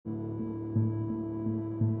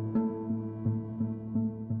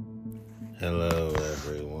Hello,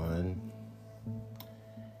 everyone.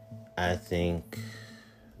 I think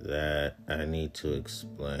that I need to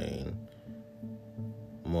explain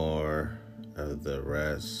more of the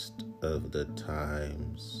rest of the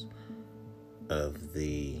times of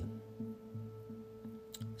the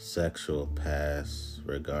sexual past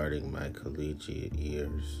regarding my collegiate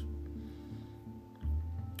years.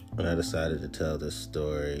 When I decided to tell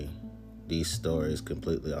these stories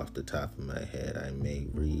completely off the top of my head, I may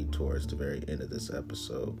read towards the very end of this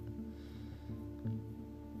episode.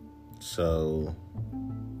 So,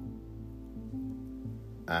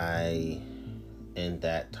 I, in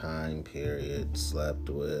that time period, slept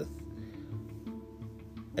with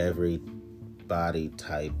every body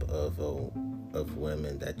type of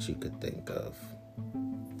women that you could think of.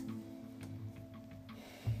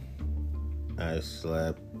 I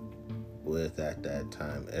slept with, at that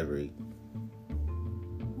time, every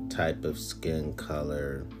type of skin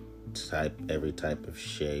color, every type of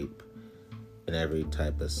shape, and every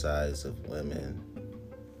type of size of women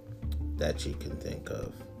that you can think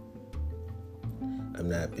of. I'm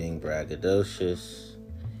not being braggadocious.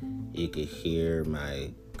 You could hear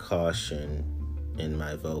my caution in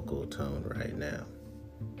my vocal tone right now.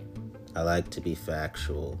 I like to be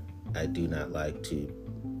factual. I do not like to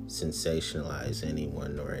sensationalize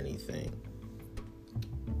anyone or anything.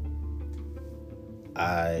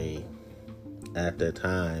 I, at the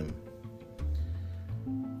time,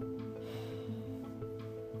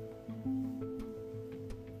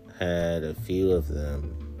 had a few of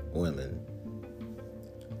them women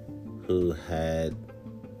who had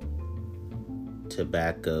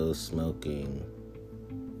tobacco smoking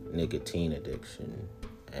nicotine addiction,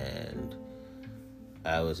 and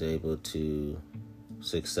I was able to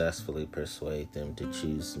successfully persuade them to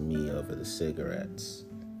choose me over the cigarettes.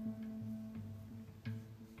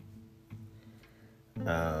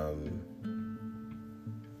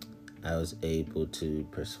 I was able to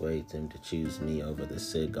persuade them to choose me over the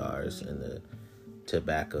cigars and the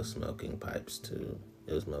tobacco smoking pipes too.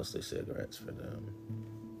 It was mostly cigarettes for them.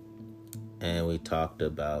 And we talked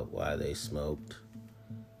about why they smoked,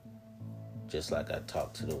 just like I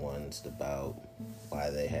talked to the ones about why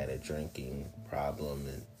they had a drinking problem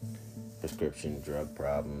and prescription drug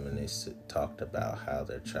problem, and they talked about how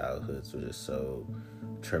their childhoods were just so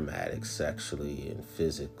traumatic sexually and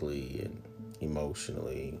physically and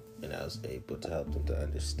emotionally, and I was able to help them to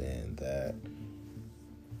understand that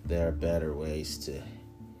there are better ways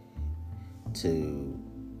to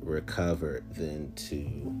recover than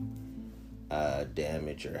to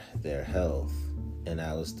damage their health. And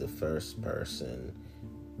I was the first person,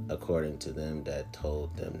 according to them, that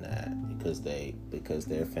told them that, because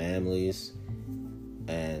their families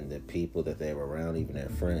and the people that they were around, even their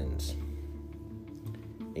friends,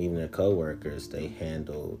 even their co-workers, they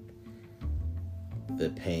handled the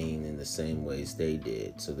pain in the same ways they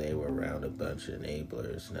did. So they were around a bunch of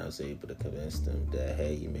enablers, and I was able to convince them that,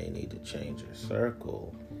 hey, you may need to change your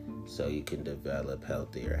circle so you can develop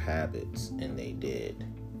healthier habits, and they did.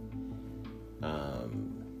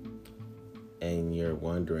 And you're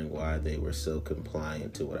wondering why they were so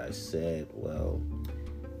compliant to what I said. Well,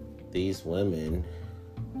 these women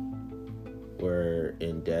were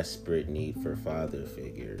in desperate need for father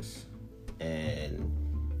figures, and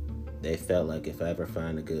they felt like if I ever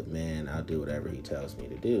find a good man, I'll do whatever he tells me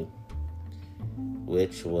to do,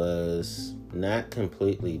 which was not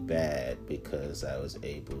completely bad, because I was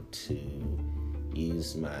able to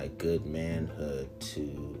use my good manhood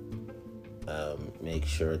to make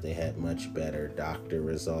sure they had much better doctor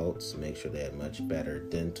results, make sure they had much better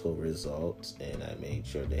dental results, and I made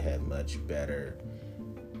sure they had much better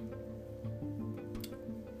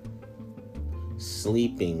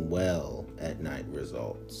sleeping well at night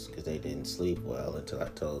results, because they didn't sleep well until I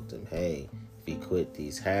told them, hey, if you quit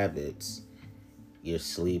these habits, your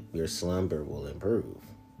slumber will improve.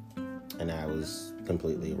 And I was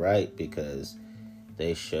completely right, because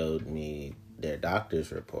they showed me their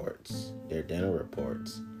doctor's reports, their dental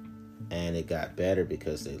reports, and it got better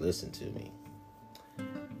because they listened to me.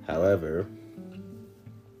 However,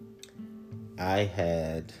 I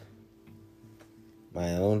had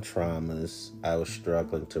my own traumas I was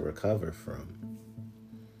struggling to recover from.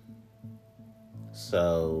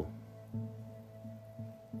 So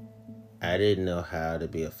I didn't know how to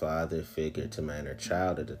be a father figure to my inner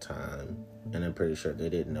child at the time, and I'm pretty sure they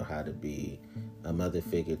didn't know how to be a mother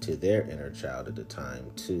figure to their inner child at the time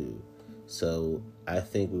too. So I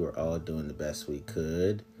think we were all doing the best we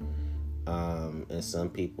could. And some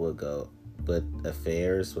people would go, but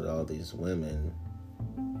affairs with all these women,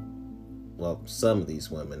 well, some of these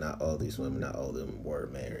women, not all these women, not all of them were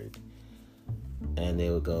married. And they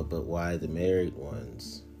would go, but why the married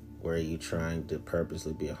ones? Were you trying to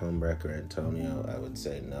purposely be a homewrecker, Antonio? I would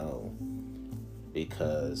say no,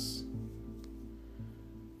 because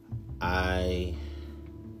I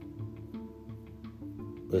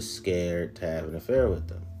was scared to have an affair with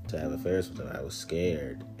them, to have affairs with them. I was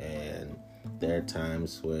scared, and there are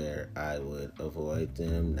times where I would avoid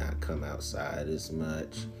them, not come outside as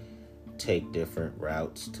much, take different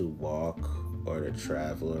routes to walk or to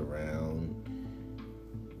travel around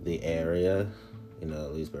the area,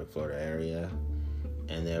 Leesburg, Florida area.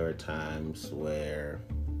 And there were times where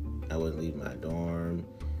I wouldn't leave my dorm.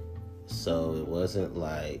 So it wasn't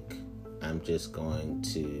like I'm just going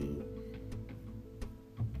to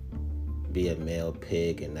be a male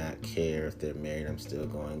pig and not care if they're married. I'm still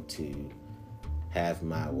going to have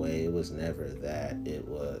my way. It was never that. It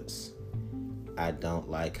was, I don't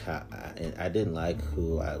like how, I didn't like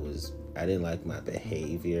who I was. I didn't like my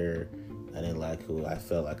behavior. I didn't like who I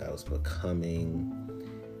felt like I was becoming.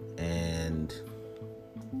 And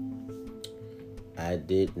I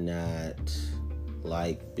did not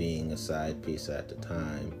like being a side piece at the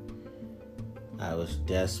time. I was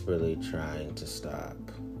desperately trying to stop.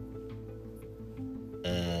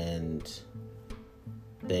 And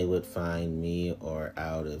they would find me, or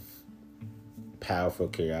out of powerful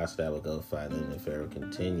curiosity, I would go find them. If it would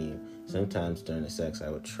continue, sometimes during the sex, I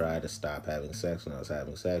would try to stop having sex when I was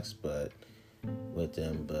having sex, but with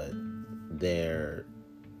them, but their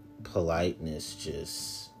politeness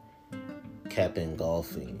just kept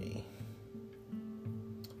engulfing me.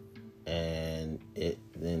 And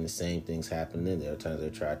then the same things happened. Then there were times they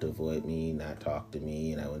tried to avoid me, not talk to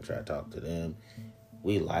me, and I wouldn't try to talk to them.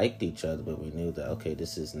 We liked each other, but we knew that, okay,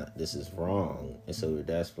 this is wrong. And so we were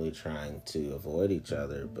desperately trying to avoid each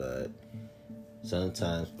other, but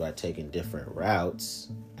sometimes by taking different routes,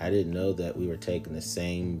 I didn't know that we were taking the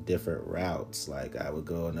same different routes. Like, I would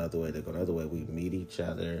go another way, they go another way. We'd meet each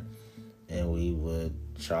other, and we would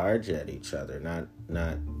charge at each other,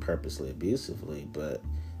 not purposely abusively, but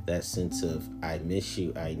that sense of, I miss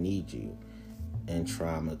you, I need you, and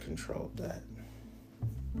trauma controlled that.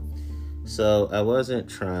 So I wasn't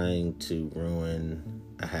trying to ruin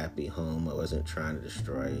a happy home. I wasn't trying to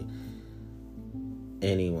destroy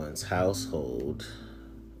anyone's household,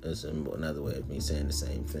 is another way of me saying the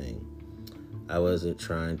same thing. I wasn't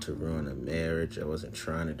trying to ruin a marriage. I wasn't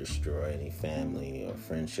trying to destroy any family or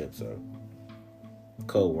friendships or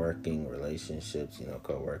co-working relationships,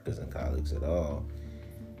 co-workers and colleagues at all.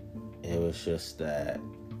 It was just that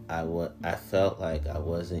I felt like I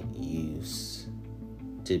wasn't used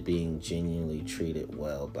to being genuinely treated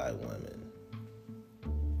well by women.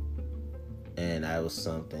 And I was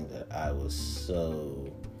something that I was so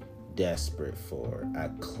desperate for. I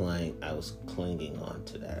was clinging on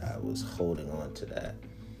to that. I was holding on to that.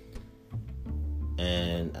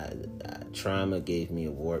 And trauma gave me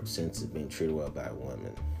a warped sense of being treated well by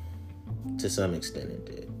women. To some extent it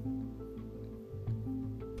did.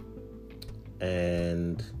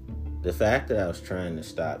 And the fact that I was trying to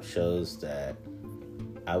stop shows that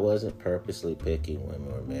I wasn't purposely picking women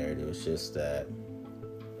who were married. It was just that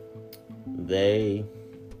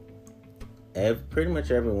pretty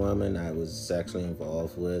much every woman I was sexually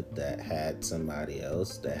involved with that had somebody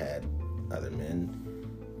else, that had other men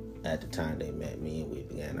at the time they met me and we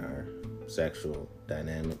began our sexual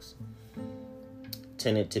dynamics,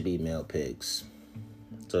 tended to be male pigs.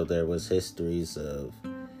 So there was histories of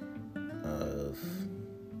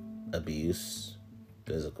abuse,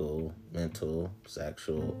 physical, mental,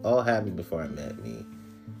 sexual, all happened before I met me.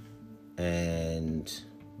 And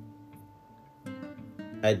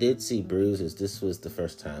I did see bruises. This was the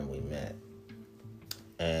first time we met.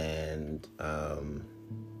 And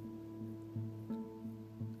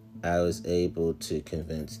I was able to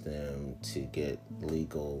convince them to get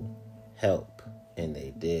legal help, and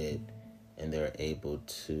they did. And they were able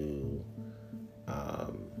to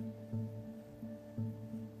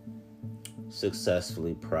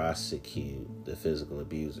successfully prosecute the physical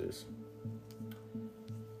abusers.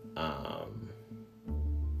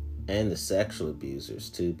 And the sexual abusers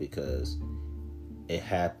too, because it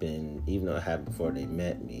happened, even though it happened before they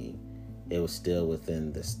met me, it was still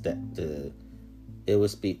within it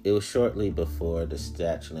was shortly before the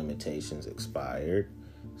statute of limitations expired.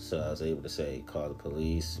 So I was able to say, call the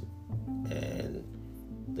police, and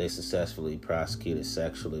they successfully prosecuted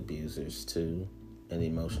sexual abusers too, and the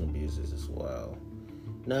emotional abusers as well.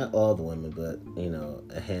 Not all the women, but,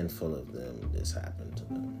 a handful of them, this happened to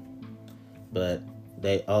them. But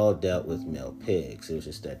they all dealt with male pigs. It was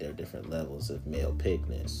just that there are different levels of male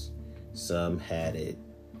pigness. Some had it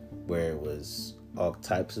where it was all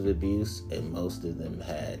types of abuse, and most of them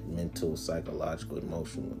had mental, psychological,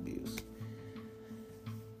 emotional abuse.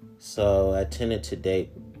 So I tended to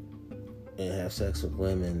date and have sex with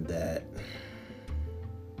women that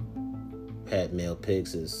had male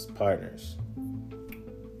pigs as partners.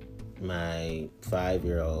 My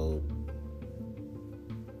 5-year-old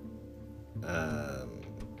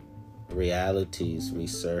realities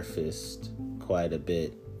resurfaced quite a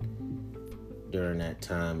bit during that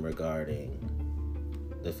time regarding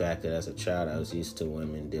the fact that as a child I was used to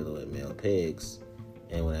women dealing with male pigs,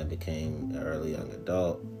 and when I became an early young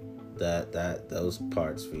adult, that those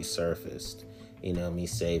parts resurfaced. Me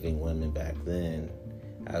saving women back then,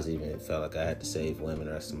 it felt like I had to save women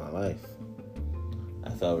the rest of my life. I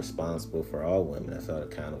felt responsible for all women. I felt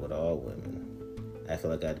accountable to all women. I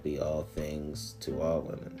felt like I had to be all things to all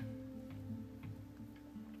women.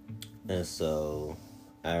 And so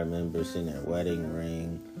I remember seeing their wedding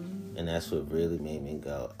ring, and that's what really made me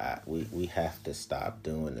go, we have to stop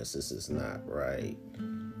doing this. This is not right.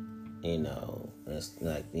 It's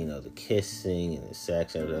like, the kissing and the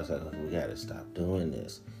sex. I was like, we got to stop doing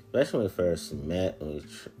this. Especially when we first met, when we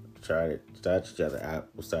tried to touch each other out,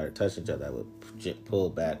 we started touching each other, I would pull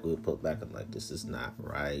back. We would pull back. I'm like, this is not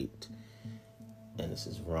right. And this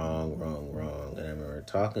is wrong. And I remember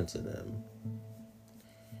talking to them.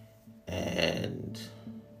 And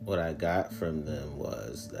what I got from them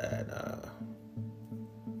was that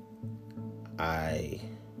I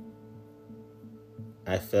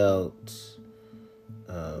felt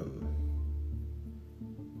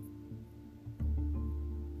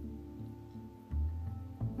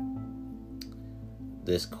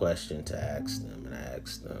this question to ask them, and I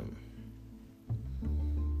asked them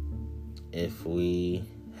if we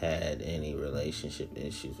had any relationship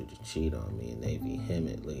issues, would you cheat on me? And they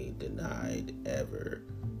vehemently denied ever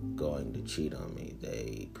going to cheat on me.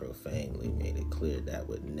 They profanely made it clear that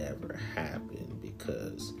would never happen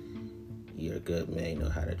because you're a good man, you know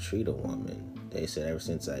how to treat a woman. They said ever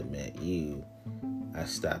since I met you, I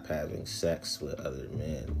stopped having sex with other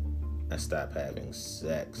men. I stopped having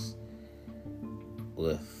sex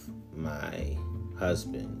with my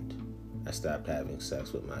husband. I stopped having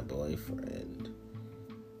sex with my boyfriend.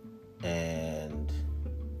 And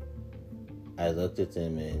I looked at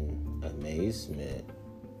them in amazement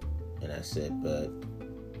and I said, but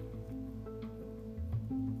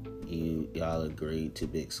y'all agreed to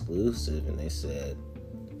be exclusive. And they said,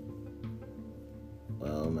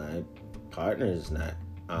 well, my partner is not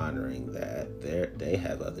honoring that. They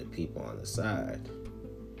have other people on the side.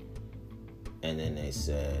 And then they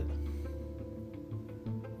said,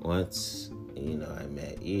 once, I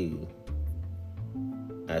met you,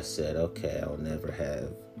 I said, okay, I'll never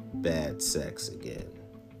have bad sex again.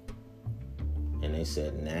 And they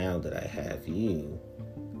said, now that I have you,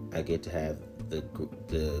 I get to have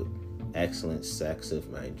the excellent sex of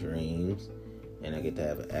my dreams, and I get to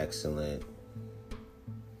have an excellent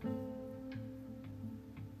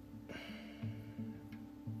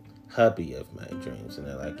hubby of my dreams. And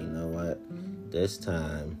they're like, you know what? This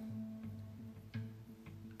time,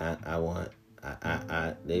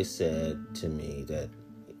 they said to me that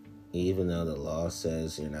even though the law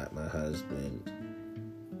says you're not my husband,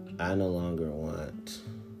 I no longer want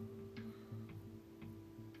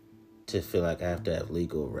to feel like I have to have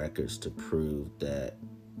legal records to prove that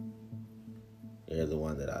you're the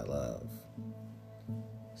one that I love.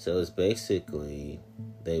 So it's basically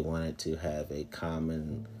they wanted to have a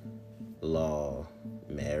common law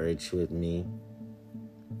marriage with me,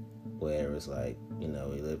 where it was like, we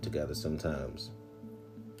live together sometimes.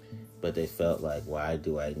 But they felt like, why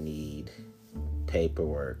do I need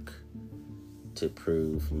paperwork to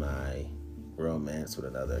prove my romance with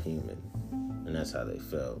another human? And that's how they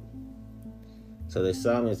felt. So they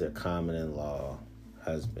saw me as their common-in-law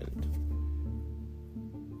husband.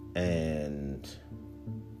 And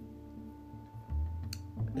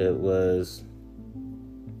that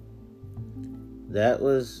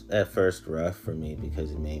was at first rough for me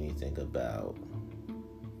because it made me think about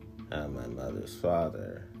how my mother's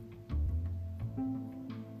father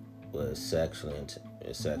was sexually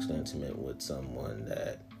intimate with someone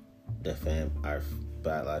that our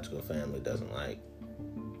biological family doesn't like,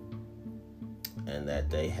 and that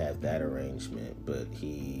they have that arrangement, but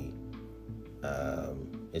he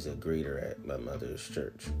is a greeter at my mother's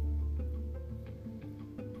church.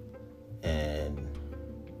 And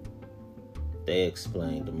they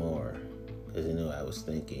explained more because they knew I was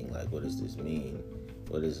thinking, like, what does this mean?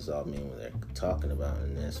 What does this all mean when they're talking about?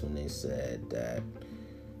 And that's when they said that,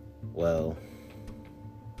 well,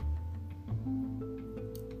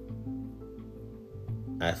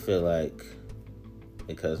 I feel like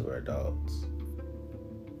because we're adults,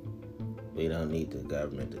 We don't need the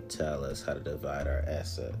government to tell us how to divide our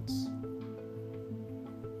assets.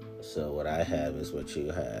 So what I have is what you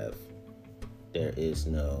have. There is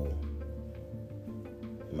no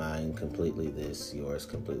mine completely this, yours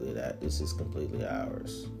completely that. This is completely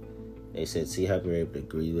ours. They said, see how we're able to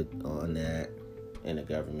agree on that, and the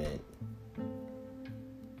government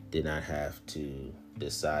did not have to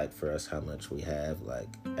decide for us how much we have. Like,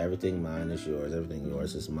 everything mine is yours, everything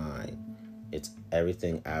yours is mine. It's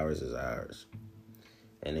everything ours is ours.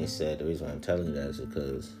 And they said the reason why I'm telling you that is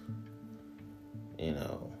because,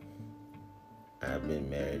 I've been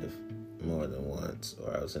married more than once,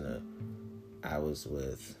 or I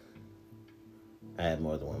had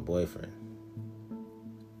more than one boyfriend.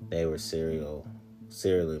 They were serially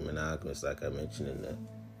monogamous, like I mentioned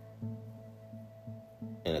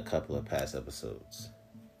in a couple of past episodes.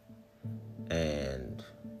 And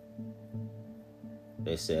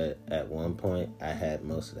they said at one point I had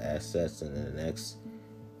most of the assets, and in the next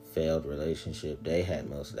failed relationship they had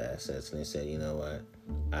most of the assets. And they said, you know what,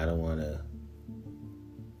 I don't want to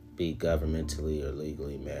be governmentally or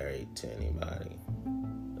legally married to anybody.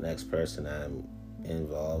 The next person I'm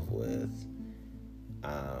involved with,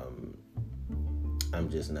 I'm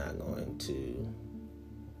just not going to.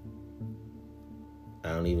 I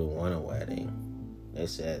don't even want a wedding. They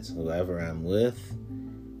said, whoever I'm with,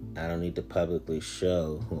 I don't need to publicly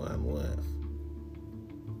show who I'm with.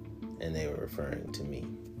 And they were referring to me.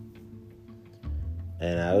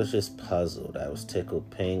 And I was just puzzled. I was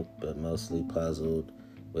tickled pink, but mostly puzzled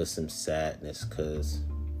with some sadness, because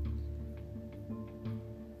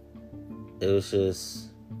it was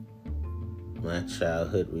just my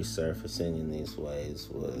childhood resurfacing in these ways.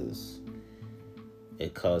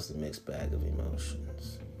 It caused a mixed bag of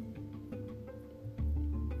emotions.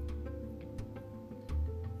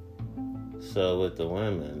 So with the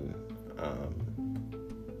women,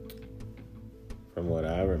 from what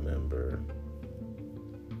I remember,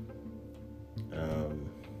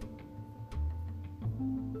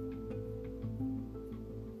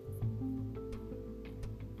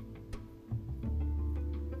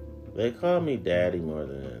 they call me daddy more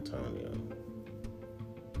than Antonio.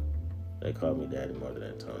 They call me daddy more than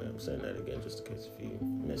Antonio. I'm saying that again just in case if you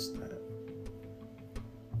missed that.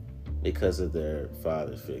 Because of their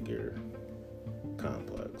father figure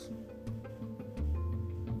complex.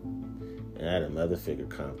 And I had a mother figure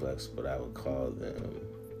complex, but I would call them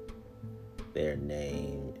their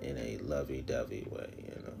name in a lovey-dovey way,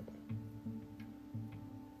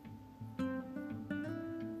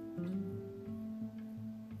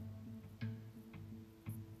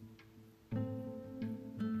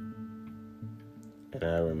 And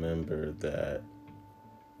I remember that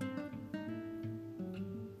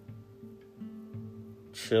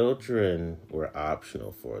children were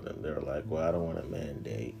optional for them. They were like, well, I don't want to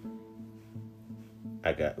mandate.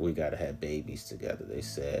 We got to have babies together. They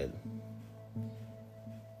said,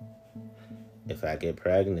 if I get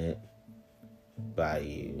pregnant by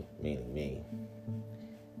you, meaning me,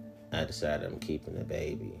 I decide I'm keeping the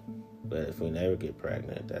baby. But if we never get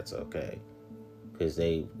pregnant, that's okay. Because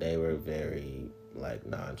they were very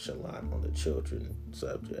nonchalant on the children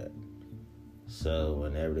subject. So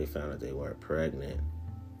whenever they found out they weren't pregnant,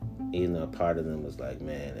 even though part of them was like,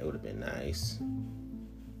 man, it would have been nice,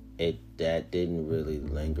 that didn't really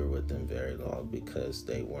linger with them very long, because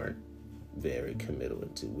they weren't very committal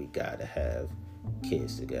into we gotta have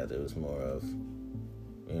kids together. It was more of,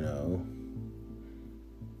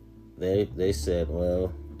 they said,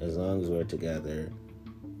 well, as long as we're together,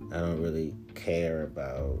 I don't really care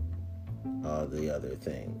about all the other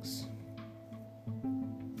things.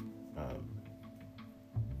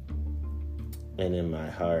 And in my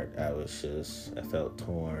heart, I felt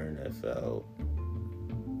torn, I felt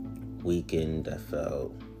weakened, I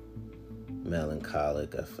felt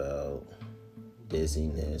melancholic, I felt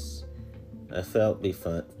dizziness, I felt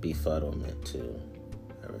befuddlement too.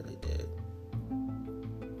 I really did.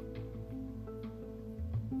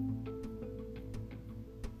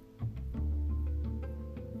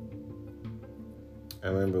 I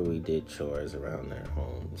remember we did chores around their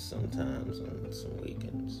homes sometimes on some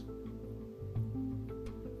weekends.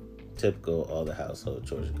 Typical, all the household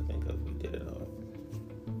chores you could think of, we did it all.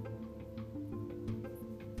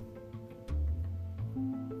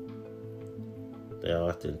 They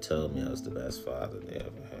often told me I was the best father they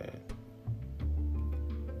ever had.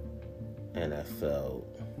 And I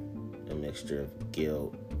felt a mixture of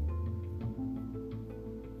guilt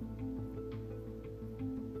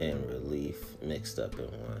and relief mixed up in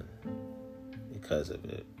one because of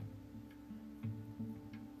it.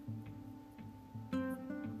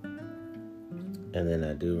 And then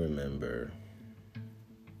I do remember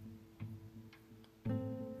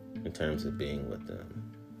in terms of being with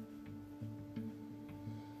them.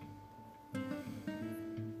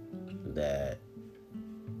 That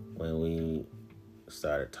when we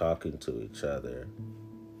started talking to each other,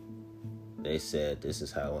 they said, this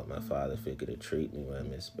is how I want my father figure to treat me when I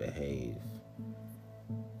misbehave.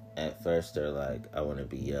 At first, they're like, I want to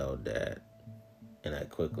be yelled at. And I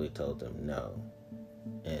quickly told them no.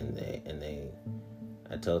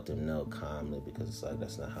 I told them no calmly, because it's like,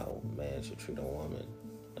 that's not how a man should treat a woman.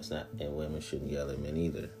 And women shouldn't yell at men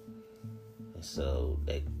either. And so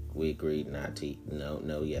we agreed not to,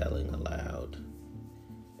 no yelling allowed.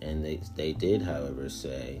 And they did, however,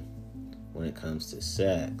 say, when it comes to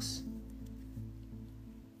sex,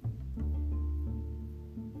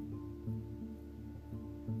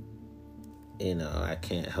 I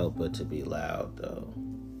can't help but to be loud, though.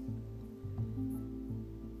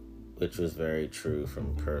 Which was very true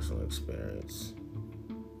from personal experience.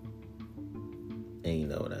 And you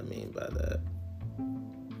know what I mean by that.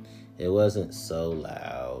 It wasn't so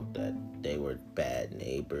loud that they were bad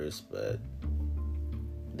neighbors, but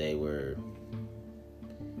they were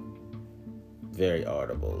very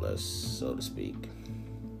audible, so to speak.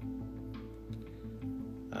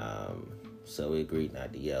 So we agreed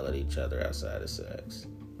not to yell at each other outside of sex.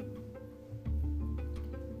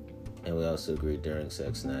 And we also agreed during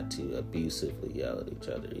sex not to abusively yell at each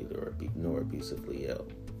other either, nor abusively yell.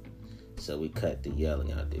 So we cut the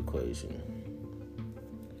yelling out the equation.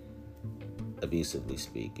 Abusively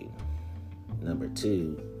speaking. Number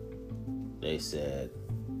 2, they said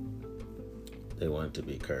they wanted to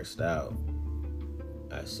be cursed out.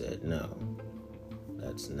 I said no.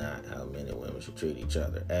 That's not how men and women should treat each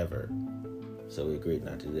other, ever. So we agreed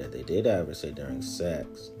not to do that. They did, however, say during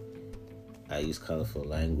sex, I use colorful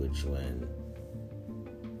language when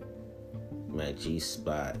my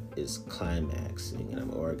G-spot is climaxing and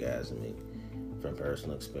I'm orgasming. From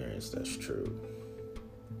personal experience, that's true.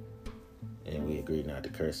 And we agreed not to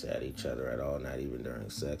curse at each other at all, not even during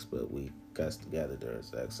sex, but we cuss together during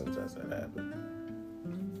sex. Sometimes that happens.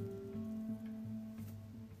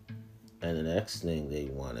 And the next thing they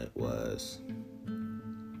wanted was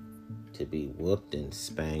to be whooped and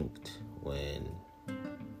spanked when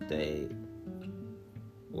they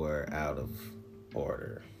were out of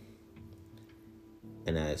order.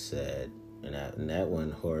 And I said, and that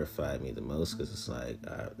one horrified me the most, because it's like,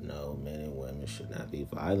 no, men and women should not be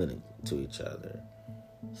violent to each other.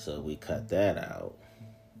 So we cut that out.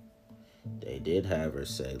 They did have her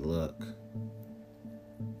say, look,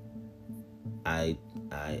 I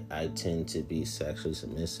tend to be sexually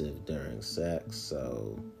submissive during sex,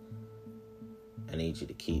 so I need you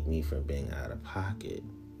to keep me from being out of pocket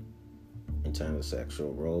in terms of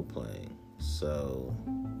sexual role playing. So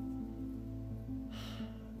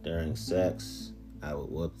during sex, I would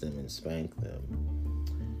whoop them and spank them.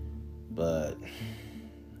 But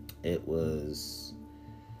it was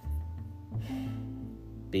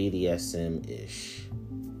BDSM-ish.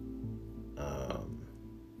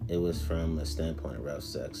 It was from a standpoint of rough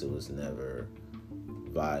sex. It was never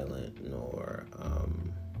violent nor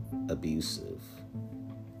abusive.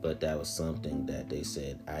 But that was something that they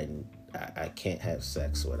said, I can't have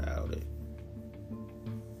sex without it.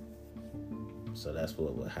 So that's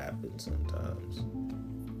what would happen sometimes.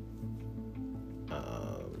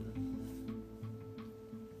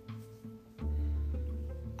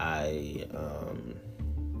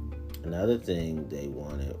 Another thing they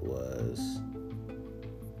wanted was,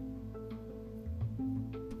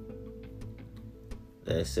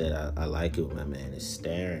 they said, I like it when my man is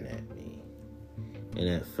staring at me. And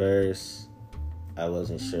at first, I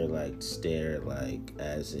wasn't sure, like, stare, like,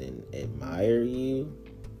 as in admire you,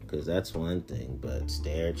 because that's one thing, but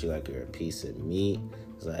stare at you like you're a piece of meat,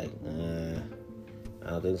 it's like, I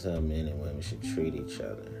don't think so. Men and women should treat each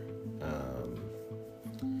other.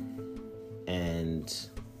 And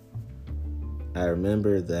I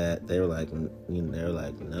remember that they were like,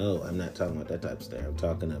 no, I'm not talking about that type of stare. I'm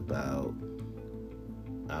talking about,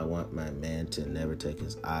 I want my man to never take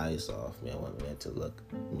his eyes off me. I want my man to look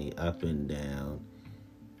me up and down.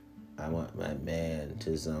 I want my man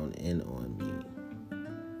to zone in on me.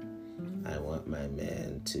 I want my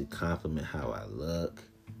man to compliment how I look.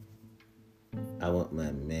 I want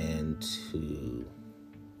my man to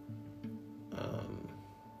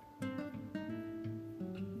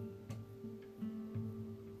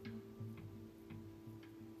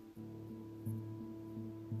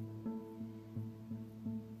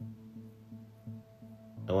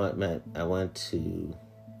I want to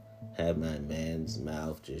have my man's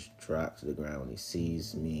mouth just drop to the ground when he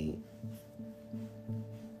sees me.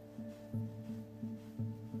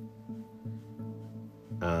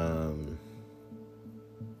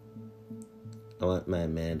 I want my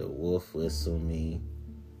man to wolf whistle me.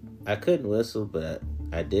 I couldn't whistle, but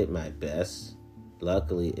I did my best.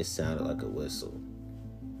 Luckily, it sounded like a whistle.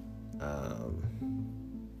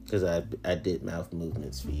 Because I did mouth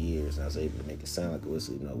movements for years. I was able to make it sound like a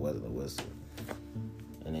whistle, even though it wasn't a whistle.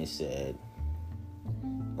 And they said,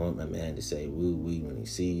 I want my man to say woo-wee when he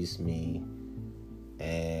sees me.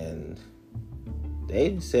 And they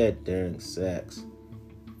even said during sex,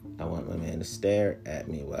 I want my man to stare at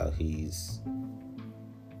me while he's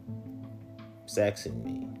sexing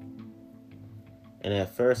me. And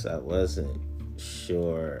at first I wasn't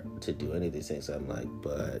sure to do any of these things. I'm like,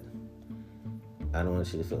 but I don't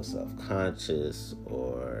want you to feel self-conscious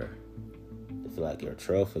or to feel like you're a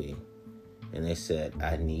trophy. And they said,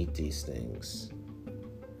 I need these things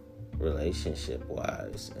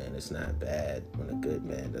relationship-wise, and it's not bad when a good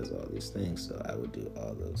man does all these things. So I would do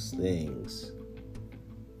all those things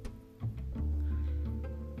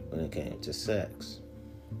when it came to sex.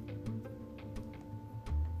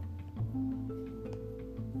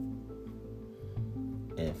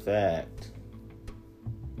 In fact,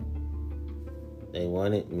 they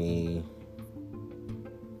wanted me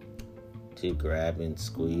to grab and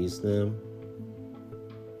squeeze them.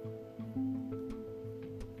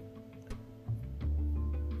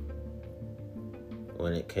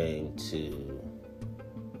 When it came to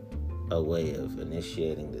a way of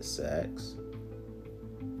initiating the sex,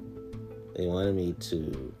 they wanted me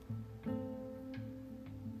to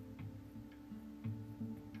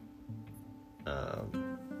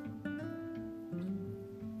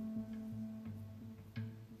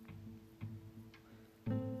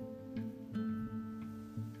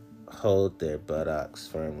hold their buttocks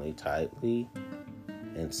firmly, tightly,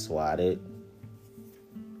 and swat it,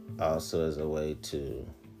 also as a way to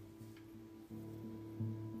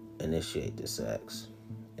initiate the sex.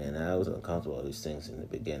 And I was uncomfortable with these things in the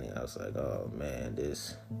beginning. I was like, oh man,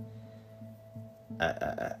 this...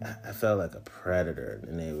 I felt like a predator,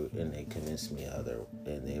 and they convinced me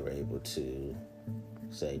and they were able to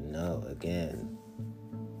say no again.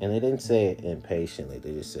 And they didn't say it impatiently,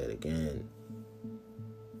 they just said again,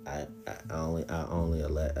 I only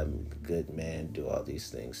let a good man do all these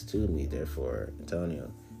things to me. Therefore,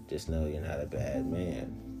 Antonio, just know you're not a bad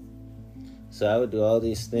man. So I would do all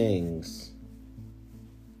these things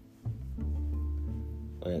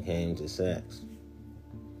when it came to sex.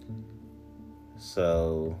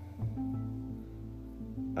 So,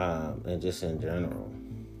 and just in general.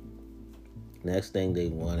 Next thing they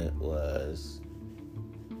wanted was,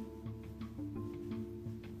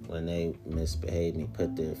 when they misbehaved me,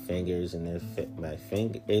 put their fingers in my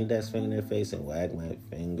index finger in their face and wag my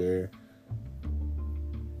finger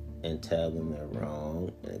and tell them they're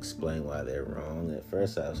wrong and explain why they're wrong. At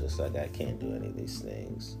first I was just like, I can't do any of these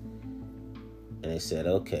things. And they said,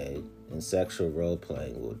 okay, in sexual role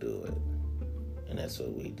playing we'll do it. And that's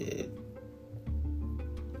what we did.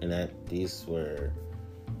 And these were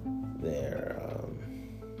their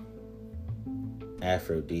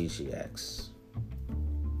aphrodisiacs,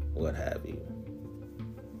 what have you.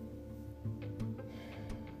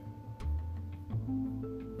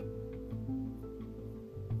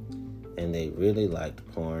 And they really liked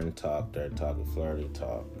porn talk or talking flirty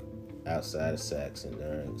talk outside of sex and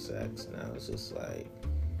during sex. And I was just like,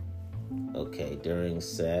 okay, during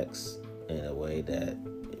sex, in a way that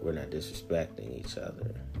we're not disrespecting each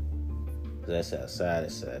other. That's outside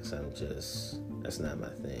of sex. That's not my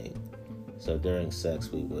thing. So during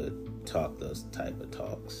sex, we would talk those type of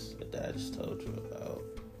talks that I just told you about.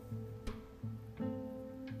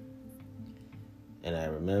 And I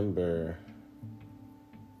remember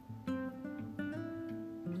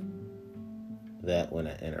that when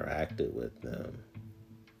I interacted with them,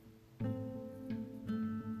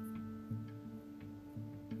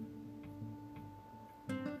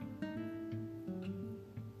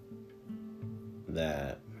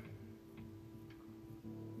 that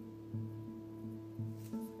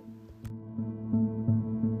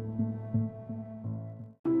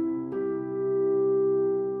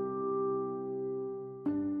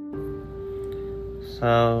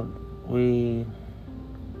so we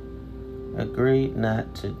agreed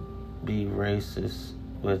not to be racist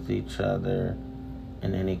with each other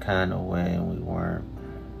in any kind of way, and we weren't,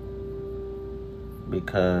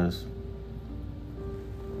 because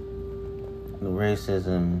the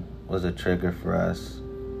racism was a trigger for us.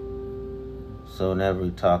 So whenever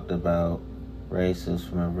we talked about racism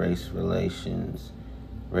from a race relations,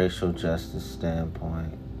 racial justice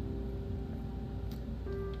standpoint,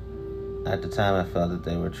 at the time I felt that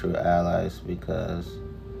they were true allies because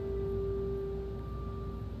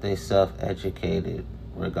they self-educated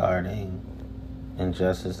regarding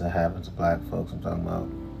injustice that happened to black folks. I'm talking about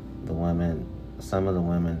the women, some of the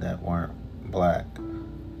women that weren't black.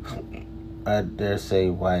 I dare say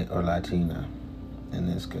white or Latina in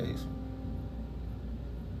this case.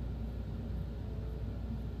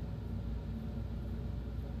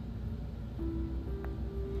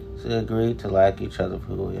 So agreed to like each other for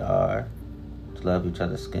who we are, to love each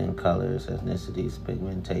other's skin colors, ethnicities,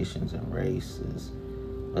 pigmentations, and races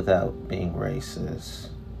without being racist.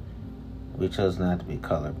 We chose not to be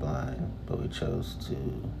colorblind, but we chose to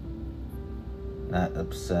not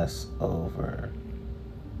obsess over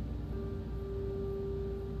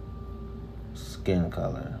skin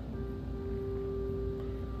color.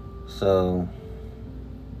 So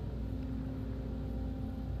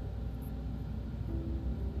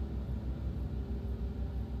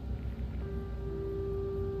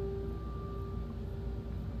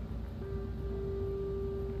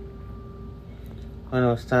when it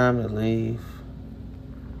was time to leave,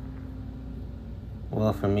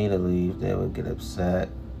 well, for me to leave, they would get upset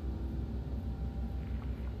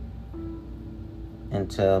and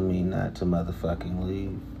tell me not to motherfucking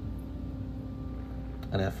leave.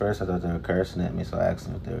 And at first I thought they were cursing at me, so I asked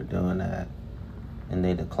them if they were doing that. And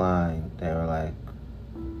they declined. They were like,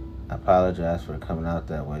 I apologize for coming out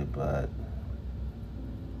that way, but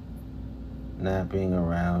not being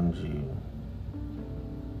around you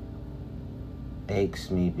aches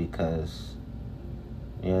me because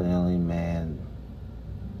you're the only man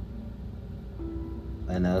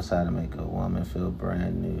that knows how to make a woman feel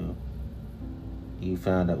brand new. You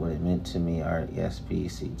found out what it meant to me,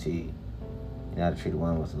 R-E-S-P-E-C-T. You know how to treat a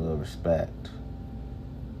woman with a little respect.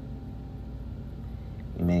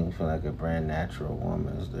 You make me feel like a brand natural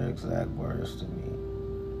woman, is their exact words to me.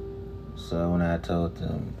 So when I told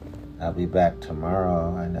them I'll be back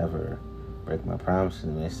tomorrow, I never break my promise,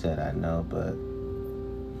 and they said, I know, but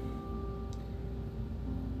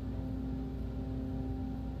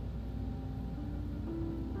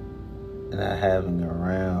not having her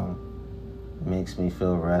around makes me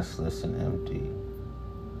feel restless and empty.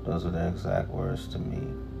 Those are their exact words to me.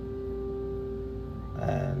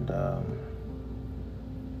 And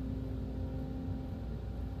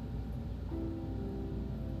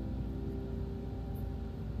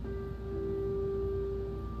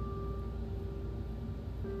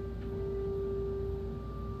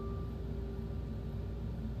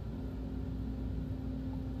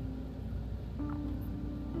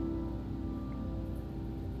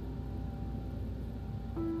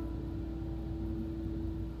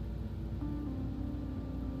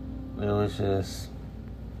it was just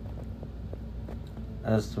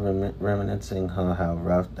us reminiscing on how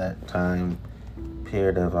rough that time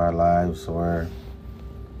period of our lives were.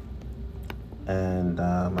 And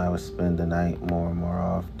I would spend the night more and more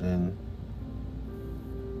often.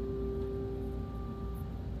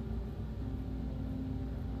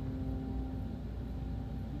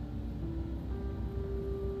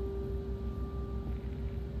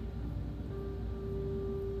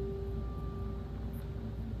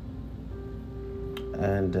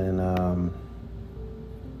 And then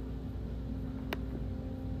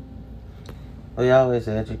we always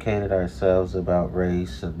educated ourselves about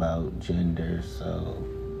race, about gender, so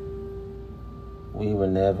we were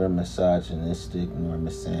never misogynistic nor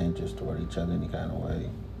misandrous toward each other any kind of way.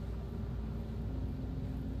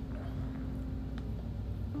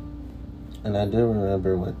 And I do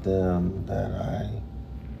remember with them that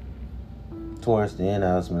towards the end,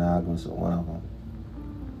 I was monogamous with one of them.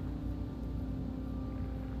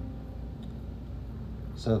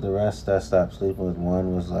 So the rest, I stopped sleeping with.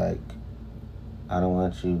 One was like, I don't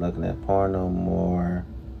want you looking at porn no more.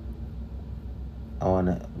 I want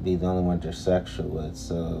to be the only one you're sexual with.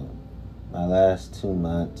 So my last 2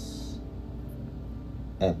 months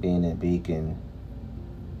at being at Beacon,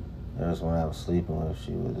 there was one I was sleeping with.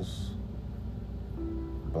 She was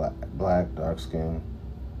black, dark skin.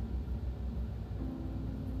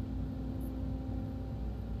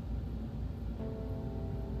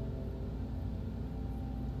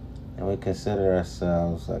 And we consider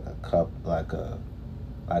ourselves like a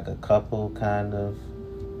couple kind of.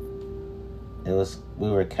 We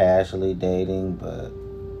were casually dating, but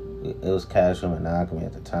it was casual monogamy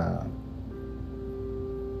at the time.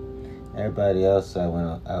 Everybody else I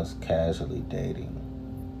was casually dating.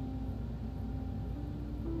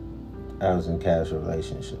 I was in casual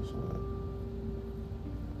relationships with.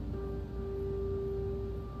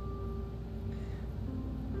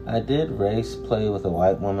 I did race play with a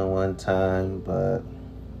white woman one time, but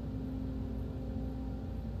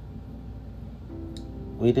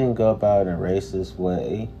we didn't go about it in a racist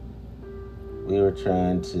way. We were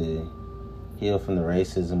trying to heal from the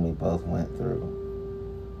racism we both went through.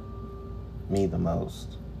 me the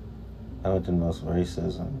most. I went through the most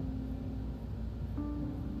racism.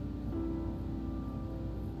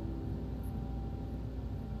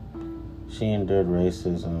 She endured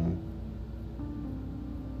racism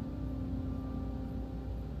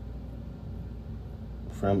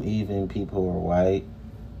from even people who were white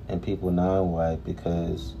and people non-white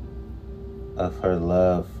because of her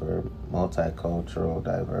love for multicultural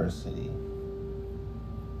diversity.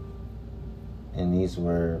 And these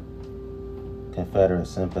were Confederate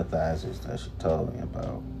sympathizers that she told me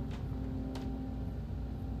about.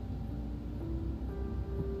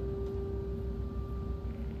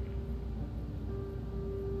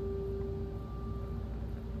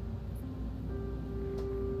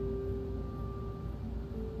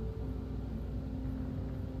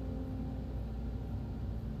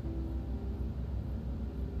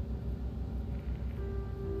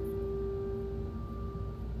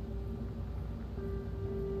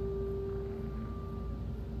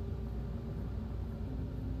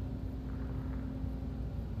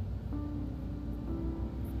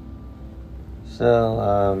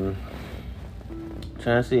 So,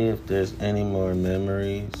 trying to see if there's any more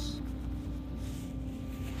memories.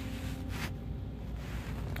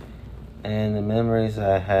 And the memories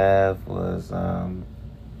I have was,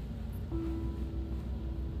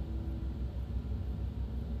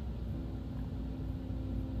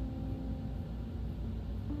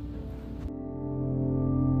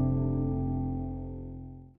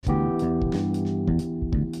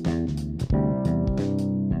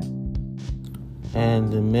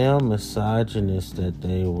 and the male misogynist that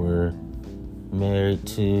they were married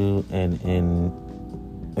to and in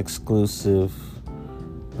exclusive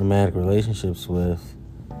romantic relationships with,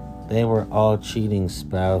 they were all cheating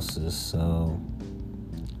spouses. So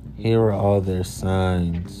here are all their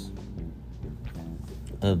signs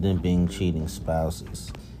of them being cheating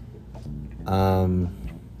spouses.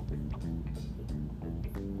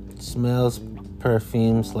 Smells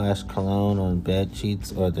perfume / cologne on bed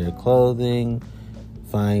sheets or their clothing.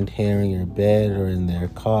 Find hair in your bed or in their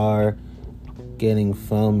car. Getting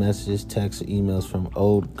phone messages, texts, or emails from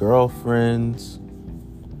old girlfriends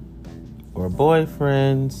or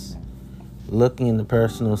boyfriends. Looking in the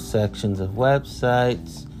personal sections of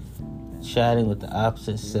websites. Chatting with the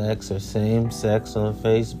opposite sex or same sex on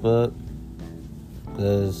Facebook.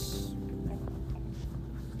 Because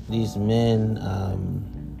these men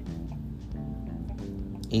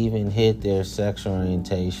even hid their sexual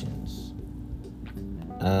orientations.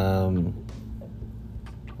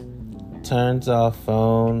 Turns off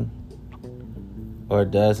phone or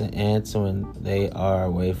doesn't answer when they are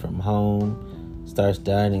away from home. Starts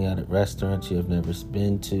dining out at restaurants you have never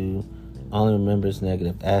been to. Only remembers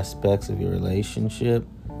negative aspects of your relationship.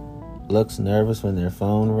 Looks nervous when their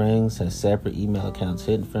phone rings. Has separate email accounts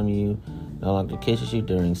hidden from you. No longer kisses you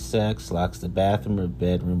during sex. Locks the bathroom or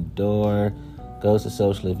bedroom door. Goes to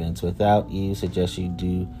social events without you. Suggests you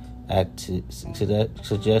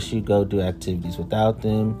go do activities without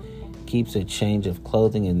them. Keeps a change of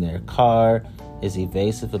clothing in their car. Is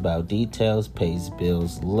evasive about details. Pays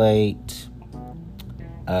bills late.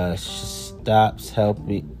 Stops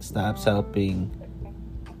helping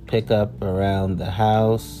pick up around the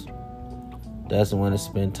house. Doesn't want to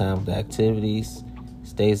spend time with activities.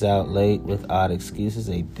 Stays out late with odd excuses.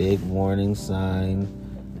 A big warning sign.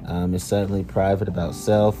 Is suddenly private about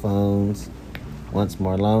cell phones. Wants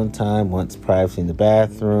more alone time. Wants privacy in the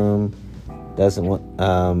bathroom. Doesn't want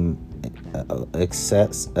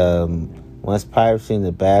wants privacy in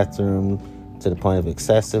the bathroom to the point of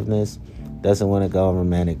excessiveness. Doesn't want to go on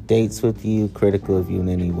romantic dates with you. Critical of you in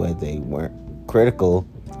any way they weren't. Critical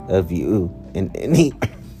of you in any...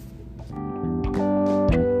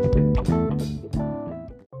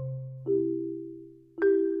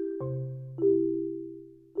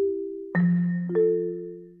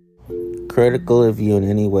 critical of you in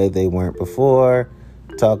any way they weren't before.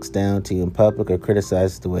 Talks down to you in public or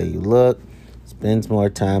criticizes the way you look. Spends more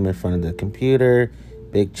time in front of the computer.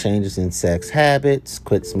 Big changes in sex habits.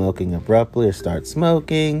 Quit smoking abruptly or start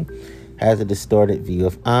smoking. Has a distorted view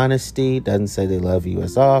of honesty. Doesn't say they love you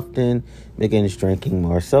as often. Begins drinking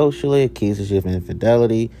more socially. Accuses you of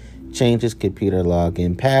infidelity. Changes computer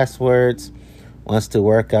login passwords. Wants to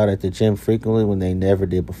work out at the gym frequently when they never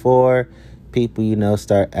did before. People you know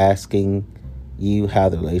start asking you how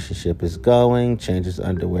the relationship is going. Changes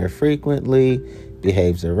underwear frequently.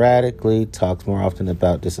 Behaves erratically. Talks more often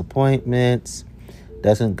about disappointments.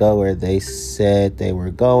 Doesn't go where they said they were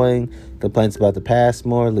going. Complains about the past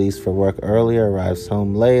more. Leaves for work earlier. Arrives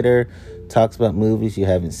home later. Talks about movies you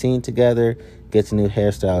haven't seen together. Gets a new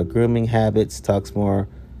hairstyle, grooming habits. Talks more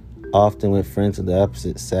often with friends of the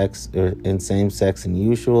opposite sex or in same sex than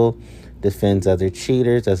usual, defends other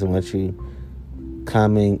cheaters, doesn't want you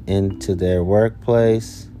coming into their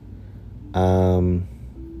workplace,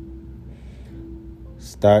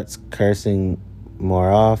 starts cursing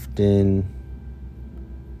more often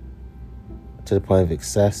to the point of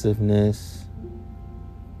excessiveness.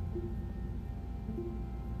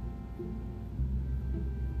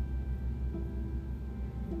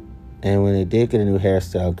 And when they did get a new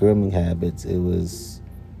hairstyle, grooming habits, it was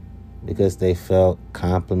because they felt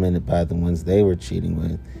complimented by the ones they were cheating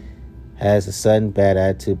with. Has a sudden bad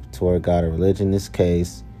attitude toward God or religion. In this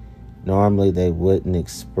case, normally they wouldn't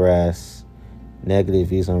express negative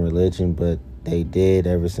views on religion, but they did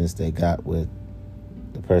ever since they got with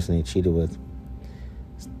the person they cheated with.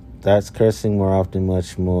 Starts cursing more often,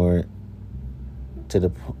 much more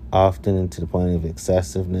often and to the point of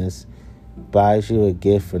excessiveness. Buys you a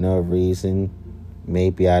gift for no reason,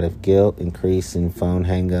 maybe out of guilt, increase in phone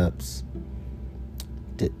hang-ups.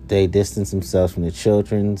 They distance themselves from the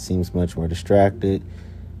children, seems much more distracted.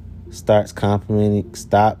 Stops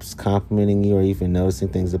complimenting you or even noticing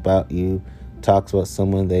things about you. Talks about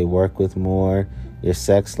someone they work with more. Your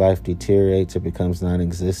sex life deteriorates or becomes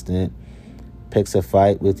non-existent. Picks a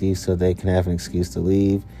fight with you so they can have an excuse to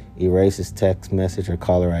leave. Erases text message or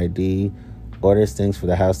caller ID. Orders things for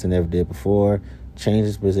the house they never did before.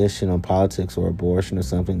 Changes position on politics or abortion or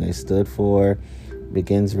something they stood for.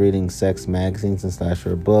 Begins reading sex magazines and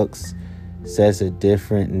slasher books. Says a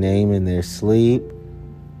different name in their sleep.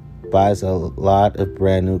 Buys a lot of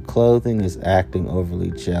brand new clothing. Is acting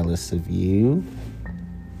overly jealous of you.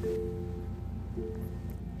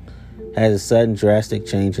 Has a sudden drastic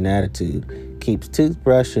change in attitude. Keeps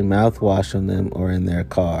toothbrush and mouthwash on them or in their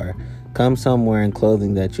car. Comes home wearing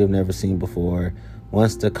clothing that you've never seen before.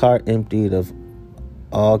 Wants the cart emptied of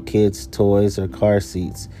all kids' toys or car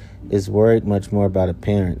seats. Is worried much more about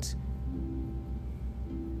appearance.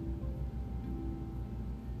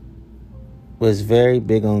 Was very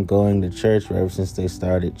big on going to church ever since they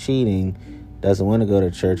started cheating. Doesn't want to go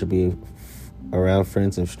to church or be around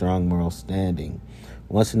friends of strong moral standing.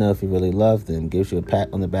 Wants to know if you really love them. Gives you a pat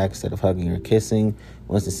on the back instead of hugging or kissing.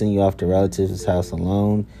 Wants to send you off to relatives' house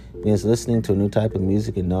alone. Begins listening to a new type of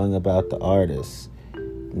music and knowing about the artists.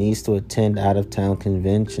 Needs to attend out-of-town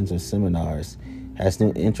conventions or seminars. Has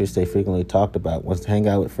new interests they frequently talked about. Wants to hang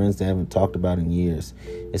out with friends they haven't talked about in years.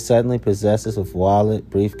 Is suddenly possessive of wallet,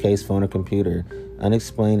 briefcase, phone, or computer.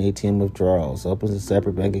 Unexplained ATM withdrawals. Opens a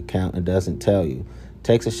separate bank account and doesn't tell you.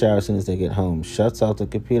 Takes a shower as soon as they get home. Shuts off the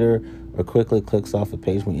computer or quickly clicks off a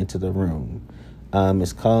page when you enter the room.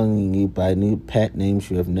 Is calling you by new pet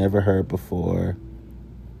names you have never heard before.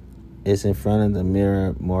 Is in front of the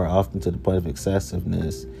mirror more often to the point of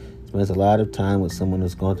excessiveness. Spends a lot of time with someone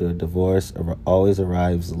who's going through a divorce or always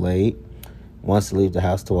arrives late. Wants to leave the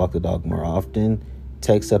house to walk the dog more often.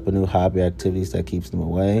 Takes up a new hobby, activities that keeps them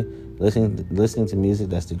away. Listening to music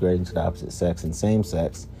that's degrading to the opposite sex and same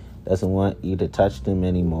sex. Doesn't want you to touch them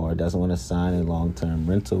anymore. Doesn't want to sign a long-term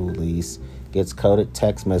rental lease. Gets coded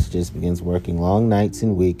text messages. Begins working long nights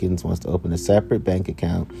and weekends. Wants to open a separate bank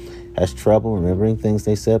account. Has trouble remembering things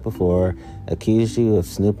they said before. Accuses you of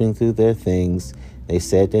snooping through their things. They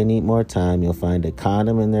said they need more time. You'll find a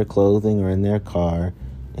condom in their clothing or in their car,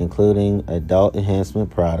 including adult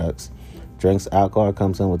enhancement products. Drinks alcohol,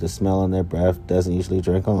 comes in with the smell on their breath. Doesn't usually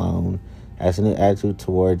drink alone. Has a new attitude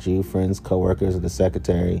towards you, friends, coworkers, or the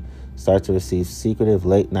secretary. Start to receive secretive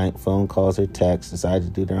late-night phone calls or texts. Decide to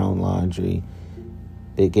do their own laundry.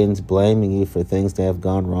 Begins blaming you for things that have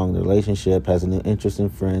gone wrong in the relationship. Has a new interest in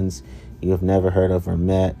friends you have never heard of or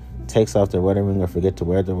met. Takes off their wedding ring or forget to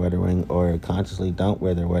wear their wedding ring or consciously don't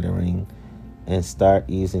wear their wedding ring. And start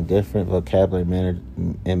using different vocabulary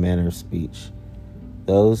and manner of speech.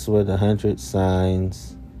 Those were the 100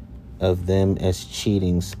 signs of them as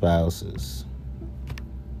cheating spouses.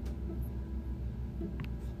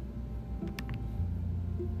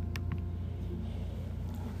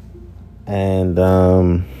 And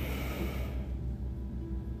I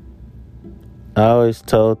always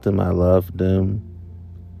told them I loved them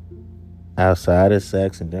outside of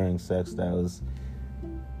sex and during sex. That was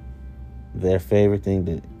their favorite thing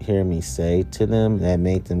to hear me say to them. That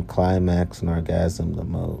made them climax and orgasm the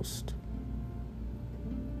most.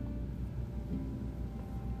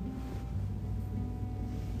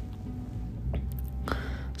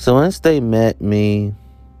 So once they met me,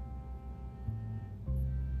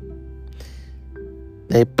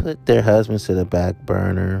 they put their husbands to the back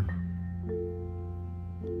burner.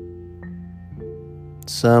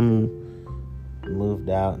 Some moved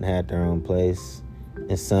out and had their own place,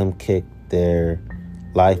 and some kicked their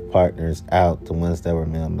life partners out, the ones that were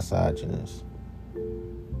male misogynists.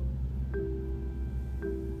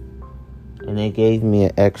 And they gave me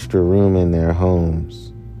an extra room in their homes.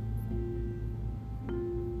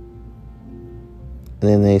 And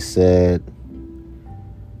then they said,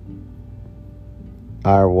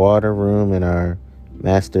 our water room and our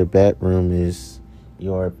master bedroom is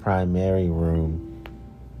your primary room.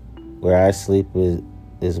 Where I sleep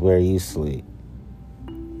is where you sleep.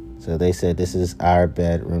 So they said, this is our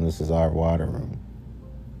bedroom, this is our water room.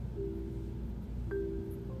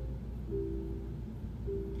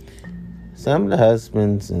 Some of the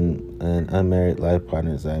husbands and unmarried life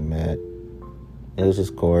partners I met, it was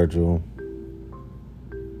just cordial.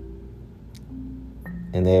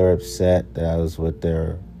 And they were upset that I was with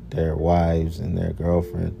their wives and their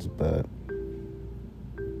girlfriends, but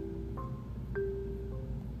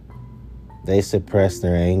they suppressed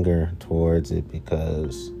their anger towards it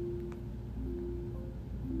because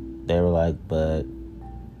they were like, but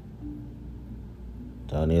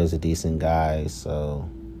Tony was a decent guy, so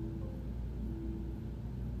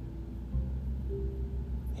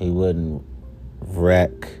he wouldn't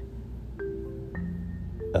wreck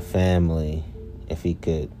a family if he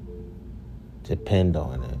could depend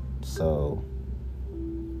on it. So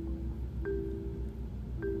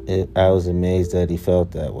I was amazed that he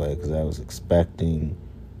felt that way, because I was expecting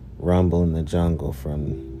rumble in the jungle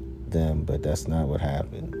from them, but that's not what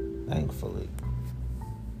happened, thankfully.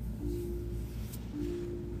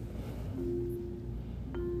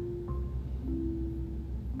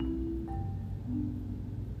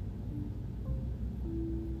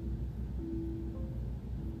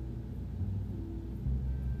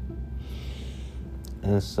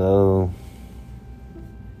 And so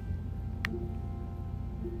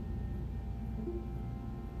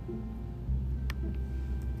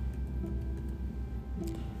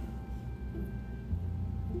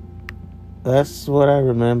that's what I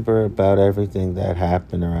remember about everything that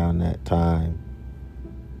happened around that time.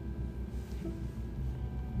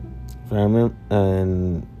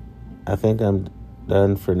 And I think I'm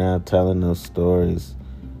done for now telling those stories,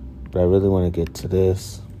 but I really want to get to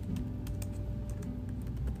this.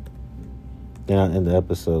 Then I'll end the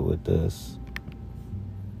episode with this.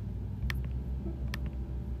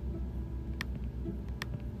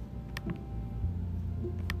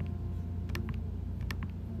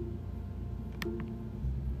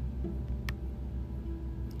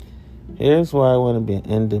 Here's why I want to be an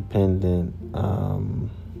independent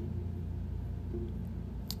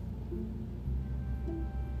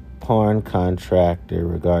porn contractor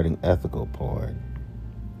regarding ethical porn.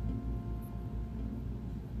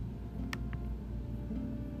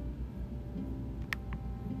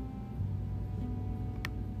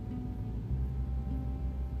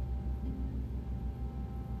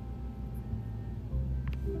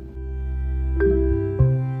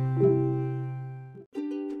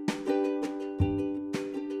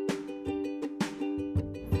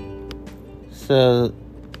 So,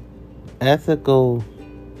 ethical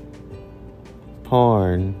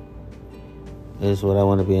porn is what I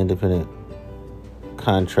want to be an independent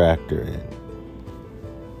contractor in.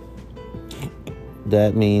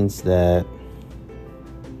 That means that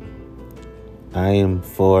I am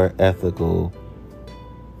for ethical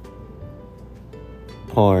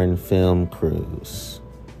porn film crews.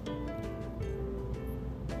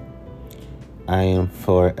 I am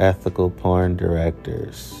for ethical porn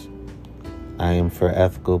directors. I am for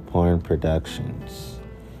ethical porn productions.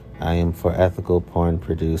 I am for ethical porn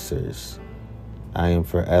producers. I am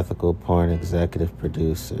for ethical porn executive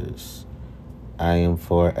producers. I am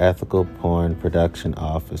for ethical porn production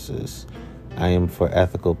officers. I am for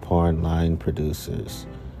ethical porn line producers.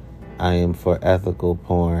 I am for ethical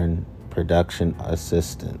porn production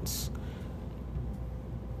assistants.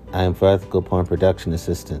 I am for ethical porn production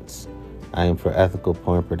assistants. I am for ethical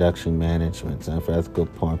porn production management. I am for ethical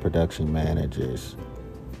porn production managers.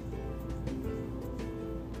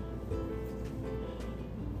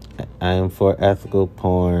 I am for ethical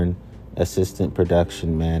porn assistant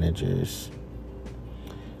production managers.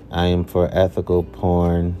 I am for ethical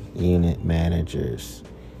porn unit managers.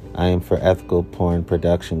 I am for ethical porn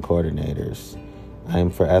production coordinators. I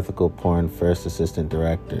am for ethical porn first assistant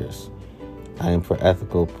directors. I am for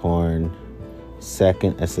ethical porn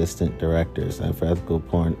second assistant directors. I'm for ethical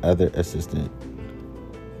porn other assistant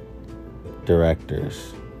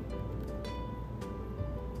directors.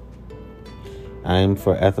 I'm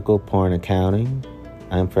for ethical porn accounting.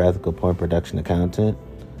 I'm for ethical porn production accountant.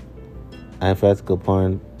 I'm for ethical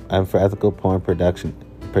porn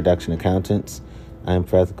production accountants. I'm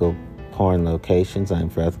for ethical porn locations. I'm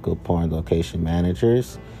for ethical porn location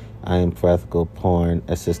managers. I am for ethical porn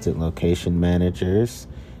assistant location managers.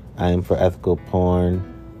 I am for ethical porn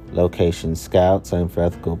location scouts. I am for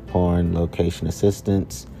ethical porn location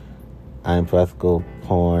assistants. I am for ethical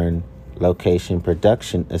porn location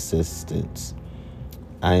production assistants.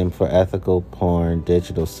 I am for ethical porn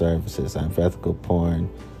digital services. I am for ethical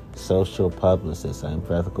porn social publicists. I am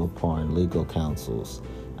for ethical porn legal counsels.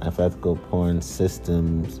 I am for ethical porn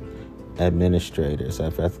systems administrators. I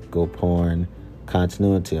am for ethical porn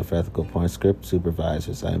continuity. I am for ethical porn script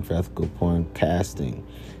supervisors. I am for ethical porn casting.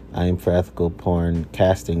 I am for ethical porn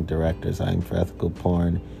casting directors. I am for ethical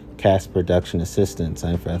porn cast production assistants.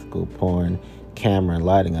 I am for ethical porn camera and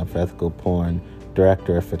lighting. I am for ethical porn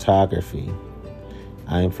director of photography.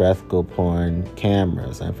 I am for ethical porn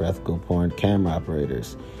cameras. I am for ethical porn camera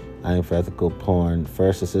operators. I am for ethical porn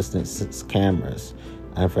first assistant cameras.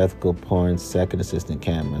 I am for ethical porn second assistant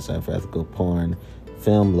cameras. I am for ethical porn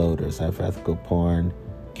film loaders. I am for ethical porn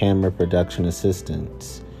camera production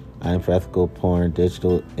assistants. I am for ethical porn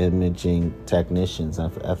digital imaging technicians. I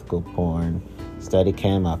am for ethical porn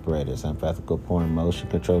Steadicam operators. I am for ethical porn motion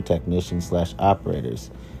control technicians /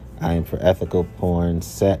 operators. I am for ethical porn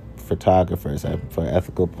set photographers. I am for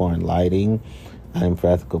ethical porn lighting. I am for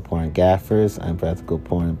ethical porn gaffers. I am for ethical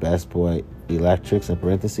porn best boy electrics in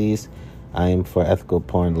parentheses. I am for ethical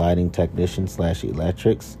porn lighting technicians /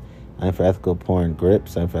 electrics. I am for ethical porn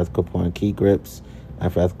grips. I am for ethical porn key grips. I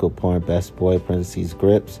am for ethical porn best boy parentheses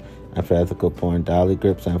grips. I am for ethical porn dolly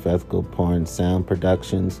grips. I am for ethical porn sound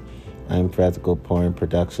productions. I am for ethical porn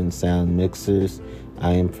production sound mixers.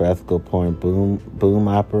 I am for ethical porn boom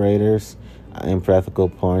operators. I am for ethical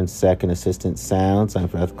porn second assistant sounds. I am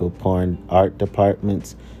for ethical porn art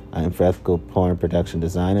departments. I am for ethical porn production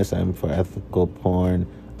designers. I am for ethical porn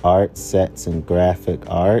art sets and graphic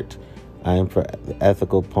art. I am for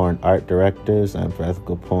ethical porn art directors. I am for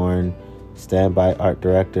ethical porn standby art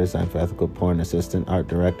directors. I am for ethical porn assistant art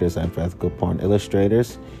directors. I am for ethical porn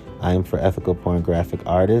illustrators. I am for ethical porn graphic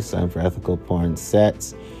artists. I am for ethical porn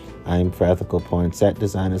sets. I am for ethical porn set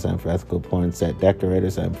designers. I am for ethical porn set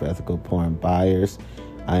decorators. I am for ethical porn buyers.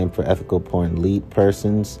 I am for ethical porn lead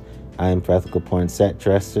persons. I am for ethical porn set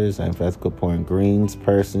dressers. I am for ethical porn greens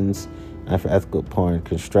persons. I am for ethical porn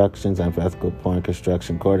constructions. I am for ethical porn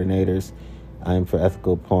construction coordinators. I am for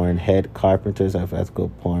ethical porn head carpenters. I am for ethical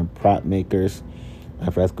porn prop makers. I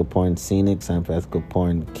am for ethical porn scenics. I am for ethical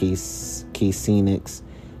porn key scenics.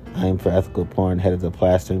 I am for ethical porn head of the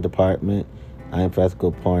plastering department. I am for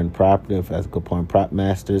ethical porn property. I am for ethical porn prop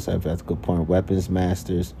masters. I am for ethical porn weapons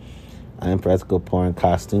masters. I am for ethical porn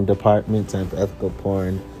costume departments. I am for ethical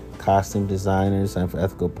porn costume designers. I am for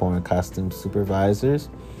ethical porn costume supervisors.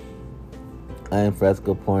 I am for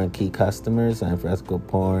ethical porn key customers. I am for ethical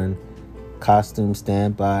porn costume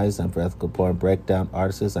standbys. I am for ethical porn breakdown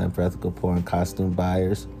artists. I am for ethical porn costume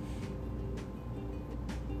buyers.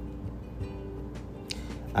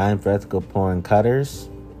 I am for ethical porn cutters.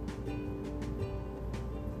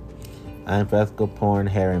 I am for ethical porn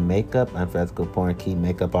hair and makeup. I am for ethical porn key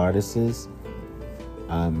makeup artists.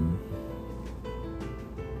 I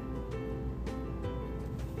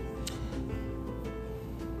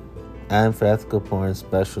am for ethical porn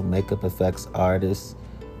special makeup effects artists,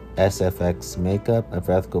 SFX makeup. I am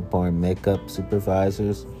for ethical porn makeup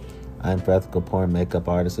supervisors. I am for ethical porn makeup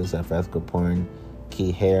artists. I am for ethical porn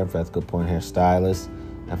key hair. I am for ethical porn hairstylists.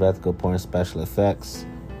 I am for ethical porn special effects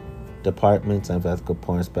departments. I am for ethical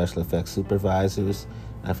porn special effects supervisors.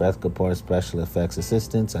 I am for ethical porn special effects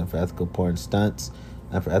assistants. I am for ethical porn stunts.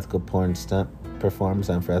 I am for ethical porn stunt performers.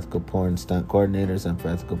 I am for ethical porn stunt coordinators. I am for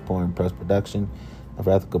ethical porn post-production. I am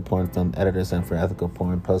for ethical porn film editors. I am for ethical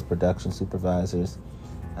porn post-production supervisors.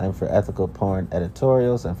 I am for ethical porn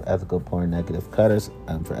editorials. I am for ethical porn negative cutters.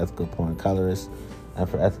 I am for ethical porn colorists. I am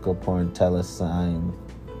for ethical porn telescene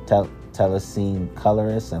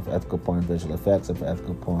colorists. I am for ethical porn visual effects. I am for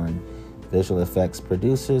ethical porn visual effects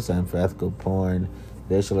producers. I am for ethical porn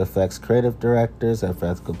visual effects creative directors. I am for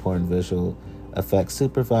ethical porn visual effects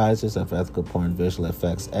supervisors. I am for ethical porn visual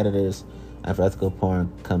effects editors. I am for ethical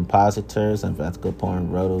porn compositors. I am for ethical porn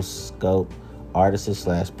rotoscope artists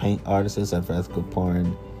 / paint artists. I am for ethical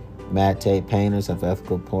porn matte painters. I am for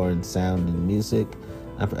ethical porn sound and music.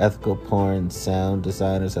 I'm for ethical porn sound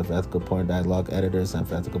designers. I'm for ethical porn dialogue editors. I'm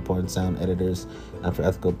for ethical porn sound editors. I'm for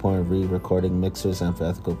ethical porn re-recording mixers. I'm for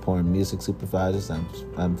ethical porn music supervisors.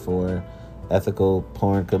 I'm for ethical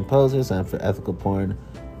porn composers. I'm for ethical porn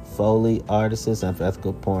Foley artists. I'm for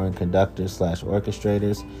ethical porn conductors /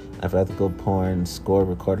 orchestrators. I'm for ethical porn score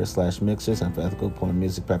recorders / mixers. I'm for ethical porn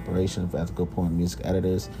music preparation. I'm for ethical porn music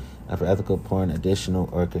editors. I'm for ethical porn additional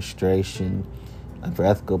orchestration. I'm for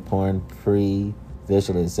ethical porn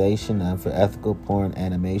visualization. I'm for ethical porn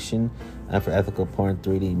animation. I'm for ethical porn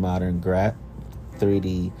 3D modern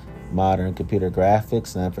computer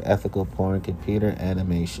graphics. And I'm for ethical porn computer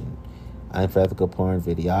animation. I'm for ethical porn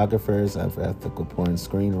videographers. I'm for ethical porn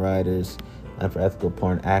screenwriters. I'm for ethical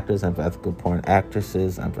porn actors. I'm for ethical porn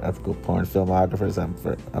actresses. I'm for ethical porn filmographers. I'm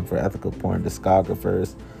for ethical porn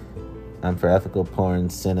discographers. I'm for ethical porn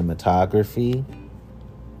cinematography.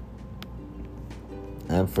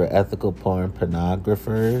 I'm for ethical porn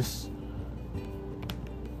pornographers.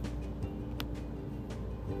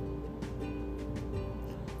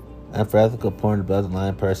 I'm for ethical porn above the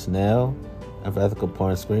line personnel. I'm for ethical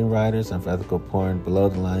porn screenwriters. I'm for ethical porn below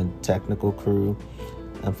the line technical crew.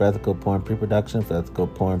 I'm for ethical porn pre-production. I'm for ethical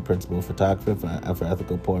porn principal photographer. I'm for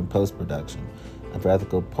ethical porn post-production. I'm for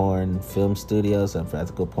ethical porn film studios. I'm for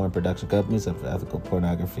ethical porn production companies. I'm for ethical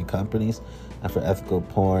pornography companies. I'm for ethical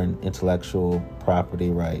porn intellectual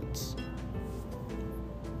property rights.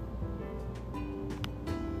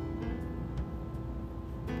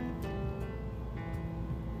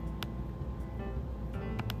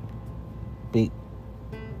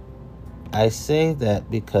 I say that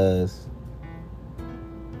because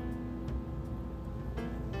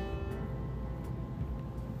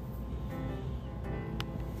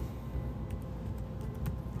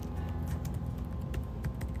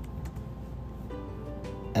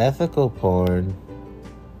ethical porn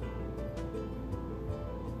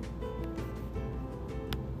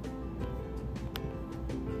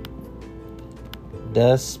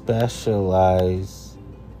does specialize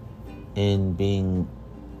in being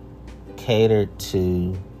catered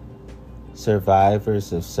to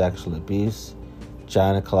survivors of sexual abuse,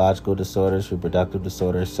 gynecological disorders, reproductive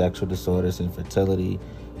disorders, sexual disorders, infertility,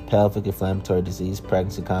 pelvic inflammatory disease,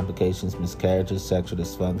 pregnancy complications, miscarriages, sexual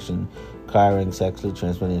dysfunction, acquiring sexually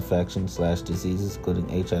transmitted infections / diseases, including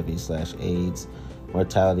HIV / AIDS,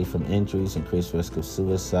 mortality from injuries, increased risk of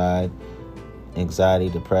suicide, anxiety,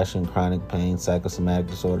 depression, chronic pain, psychosomatic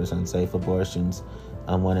disorders, unsafe abortions,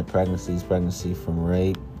 unwanted pregnancies, pregnancy from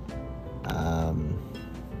rape,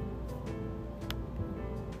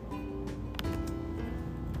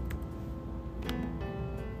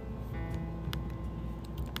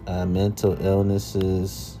 mental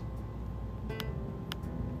illnesses,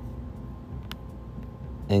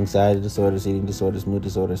 anxiety disorders, eating disorders, mood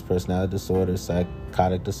disorders, personality disorders,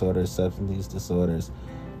 psychotic disorders, substance use disorders,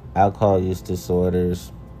 alcohol use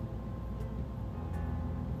disorders,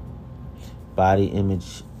 body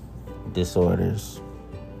image disorders,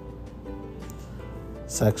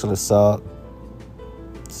 sexual assault,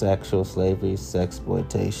 sexual slavery,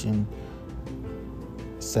 sexploitation,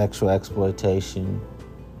 sexual exploitation,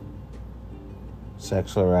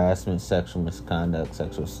 sexual harassment, sexual misconduct,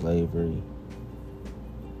 sexual slavery,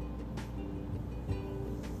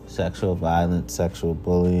 sexual violence, sexual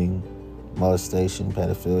bullying, molestation,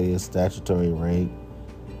 pedophilia, statutory rape,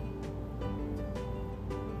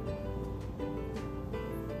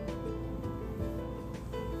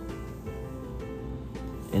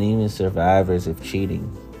 and even survivors of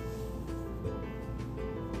cheating.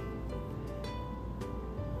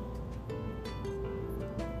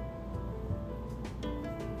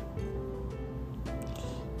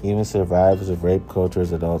 Even survivors of rape culture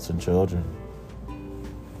as adults and children.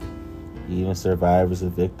 Even survivors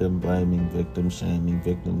of victim blaming, victim shaming,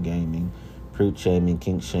 victim gaming, prude shaming,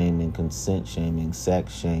 kink shaming, consent shaming,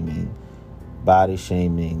 sex shaming, body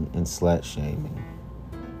shaming, and slut shaming.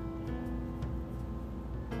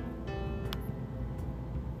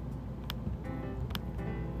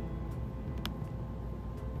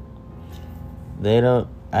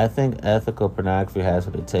 I think ethical pornography has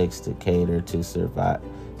what it takes to cater to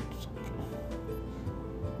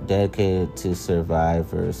dedicated to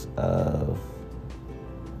survivors of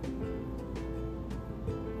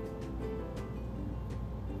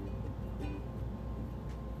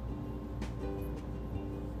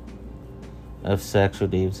sexual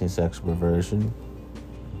deviancy and sexual perversion.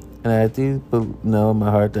 And I do know in my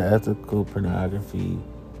heart that ethical pornography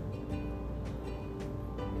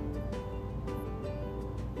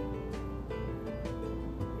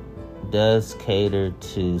does cater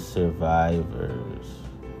to survivors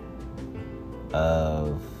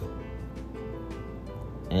of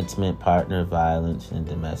intimate partner violence and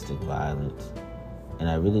domestic violence. And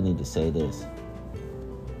I really need to say this.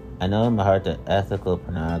 I know in my heart that ethical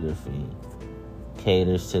pornography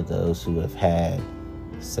caters to those who have had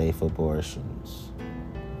safe abortions.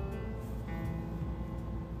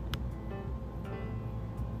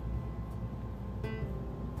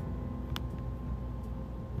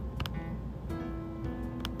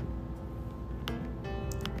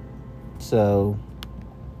 So,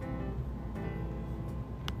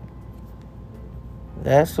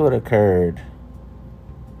 that's what occurred.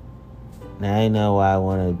 Now you know why I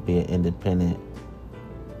want to be an independent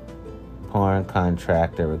porn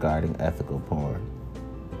contractor regarding ethical porn.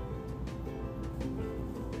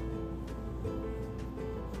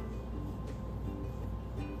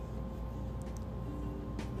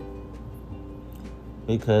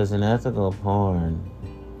 Because in ethical porn,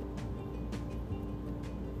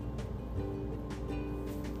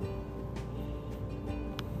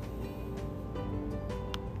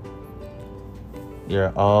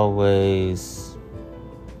 you're always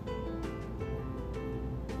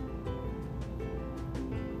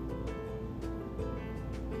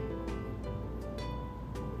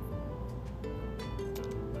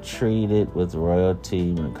treated with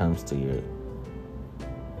royalty when it comes to your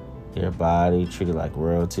body, treated like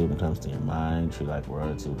royalty when it comes to your mind, treated like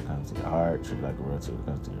royalty when it comes to your heart, treated like royalty when it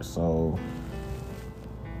comes to your soul,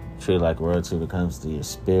 treated like royalty when it comes to your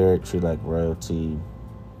spirit, treated like royalty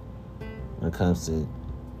when it comes to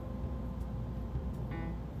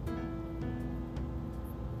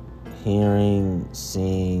hearing,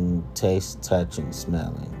 seeing, taste, touching,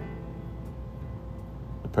 smelling.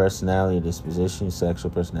 The personality, disposition,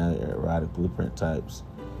 sexual personality, or erotic blueprint types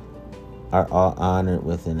are all honored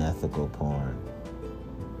within ethical porn.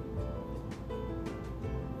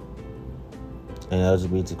 And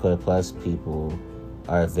LGBTQ plus people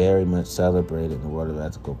are very much celebrated in the world of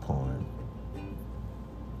ethical porn.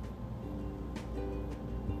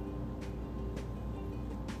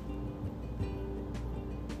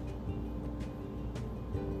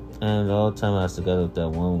 And the whole time I was together with that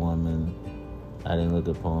one woman, I didn't look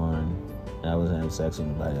at porn. And I wasn't having sex with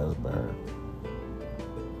anybody else but her.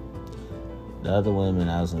 The other women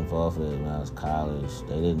I was involved with when I was college,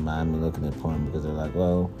 they didn't mind me looking at porn because they're like,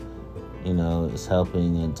 well, you know, it's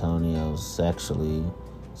helping Antonio sexually,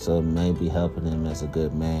 so it may be helping him as a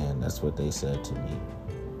good man. That's what they said to me.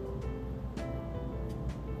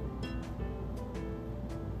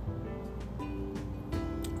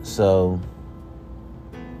 So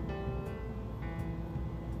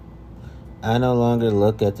I no longer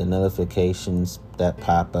look at the notifications that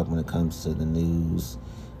pop up when it comes to the news.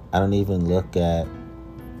 I don't even look at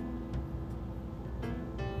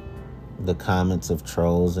the comments of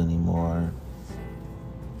trolls anymore.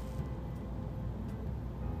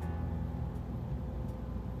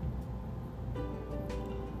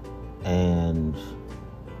 And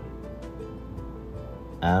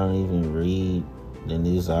I don't even read the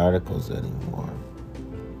news articles anymore.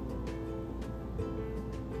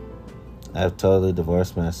 I've totally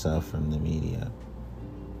divorced myself from the media.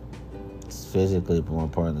 Physically, but more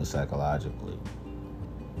importantly, psychologically.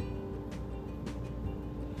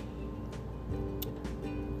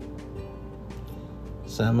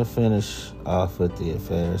 So I'm going to finish off with the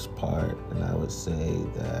affairs part, and I would say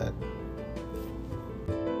that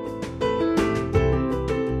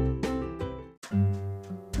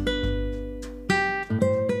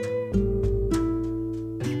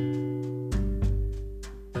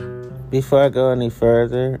before I go any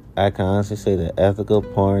further, I can honestly say that ethical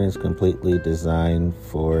porn is completely designed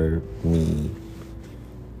for me.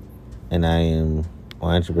 And I am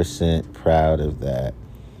 100% proud of that.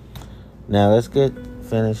 Now let's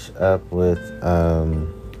finish up with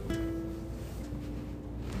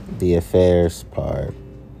the affairs part.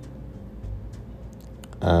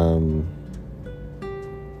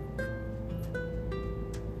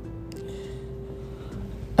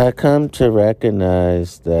 I come to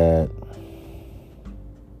recognize that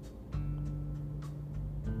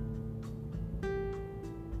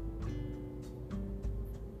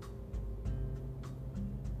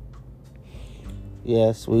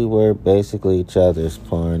yes, we were basically each other's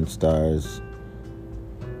porn stars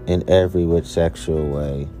in every which sexual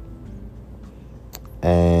way.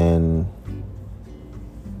 And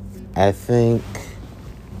I think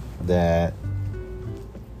that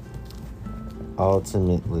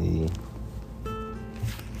ultimately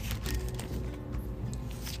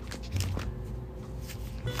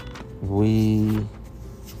we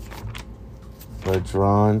were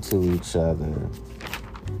drawn to each other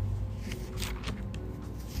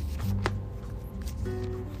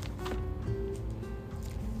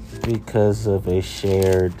because of a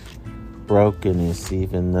shared brokenness,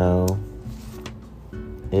 even though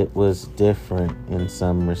it was different in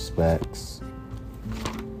some respects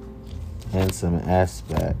and some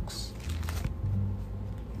aspects.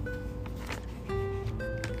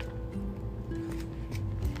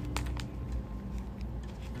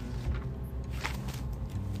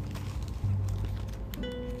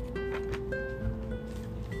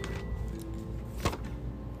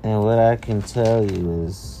 And what I can tell you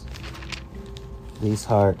is these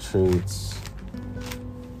hard truths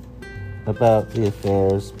about the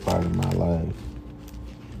affairs part of my life.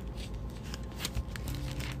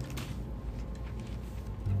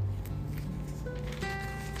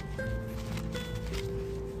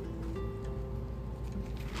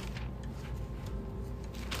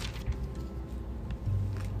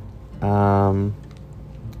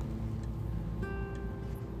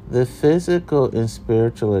 The physical and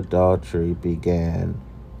spiritual adultery began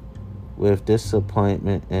with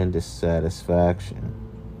disappointment and dissatisfaction.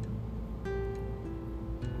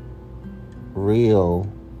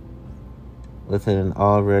 Real within an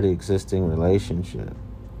already existing relationship.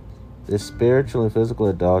 The spiritual and physical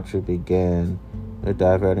adultery began with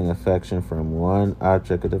diverting affection from one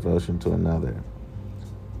object of devotion to another.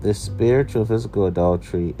 The spiritual and physical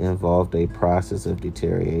adultery involved a process of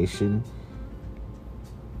deterioration.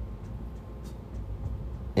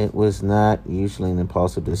 It was not usually an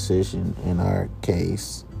impulsive decision in our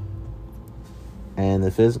case. And the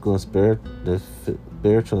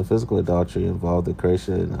spiritual and physical adultery involved the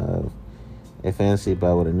creation of a fantasy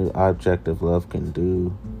about what a new object of love can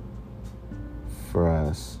do for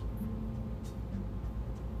us.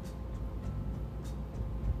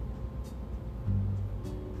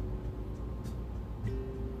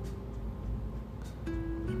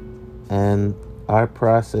 And our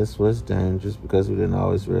process was dangerous because we didn't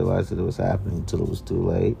always realize that it was happening until it was too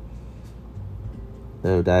late.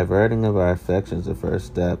 The diverting of our affections, the first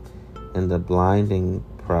step in the blinding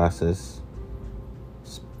process,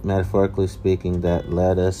 metaphorically speaking, that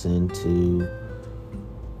led us into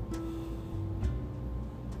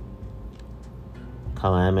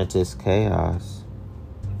calamitous chaos.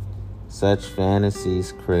 Such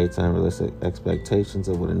fantasies creates unrealistic expectations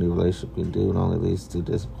of what a new relationship can do and only leads to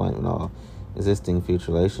disappointment in all existing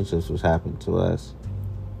future relationships which happen to us.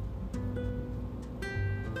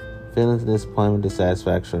 Feelings of disappointment,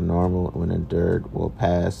 dissatisfaction are normal and when endured will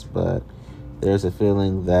pass, but there's a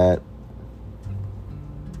feeling that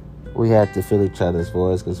we had to fill each other's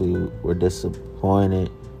voids because we were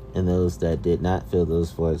disappointed in those that did not fill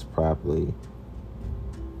those voids properly,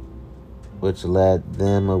 which led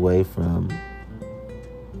them away from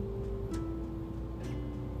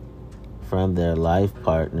their life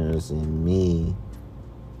partners. And me,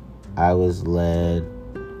 I was led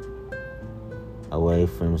away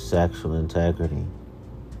from sexual integrity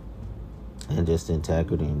and just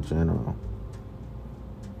integrity in general.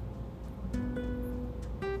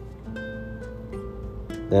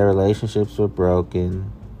 Their relationships were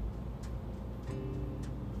broken.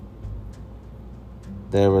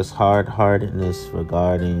 There was hard-heartedness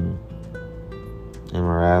regarding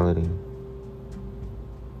immorality.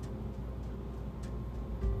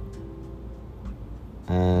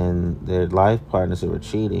 And their life partners who were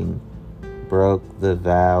cheating broke the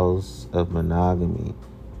vows of monogamy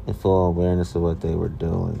in full awareness of what they were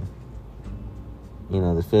doing. You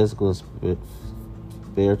know, the spiritual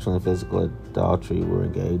and physical adultery we're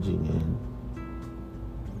engaging in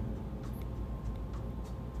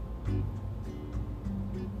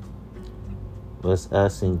was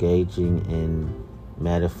us engaging in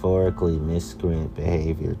metaphorically miscreant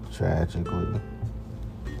behavior, tragically.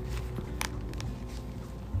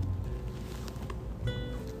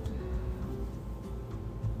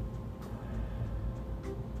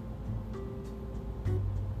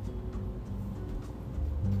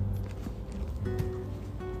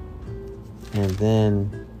 And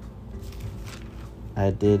then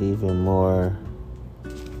I did even more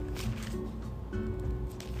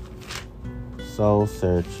soul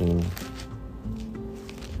searching.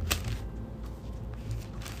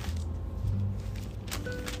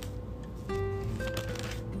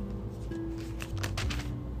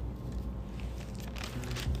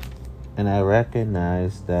 And I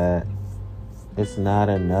recognized that it's not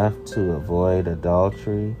enough to avoid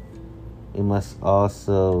adultery. We must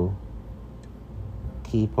also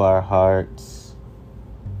keep our hearts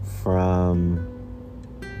from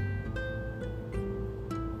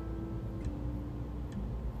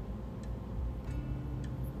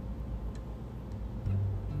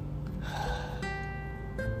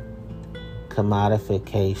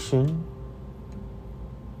commodification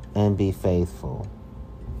and be faithful.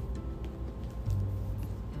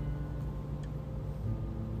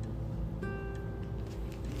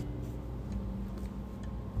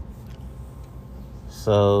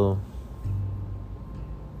 So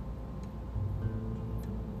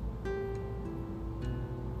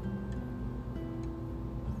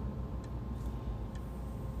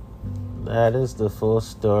that is the full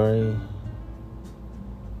story.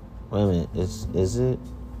 Wait a minute, is it?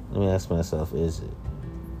 Let me ask myself, is it?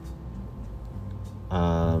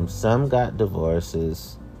 Some got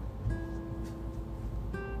divorces.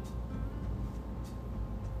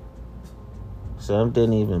 Some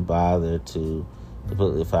didn't even bother to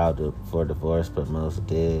completely file for divorce, but most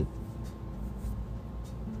did.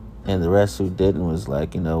 And the rest who didn't was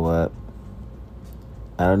like, you know what?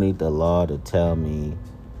 I don't need the law to tell me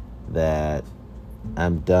that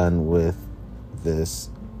I'm done with this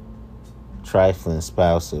trifling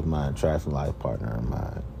spouse of mine, trifling life partner of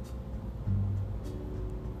mine.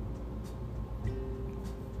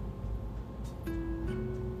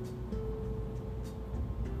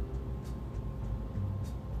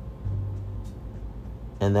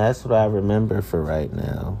 And that's what I remember for right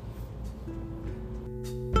now.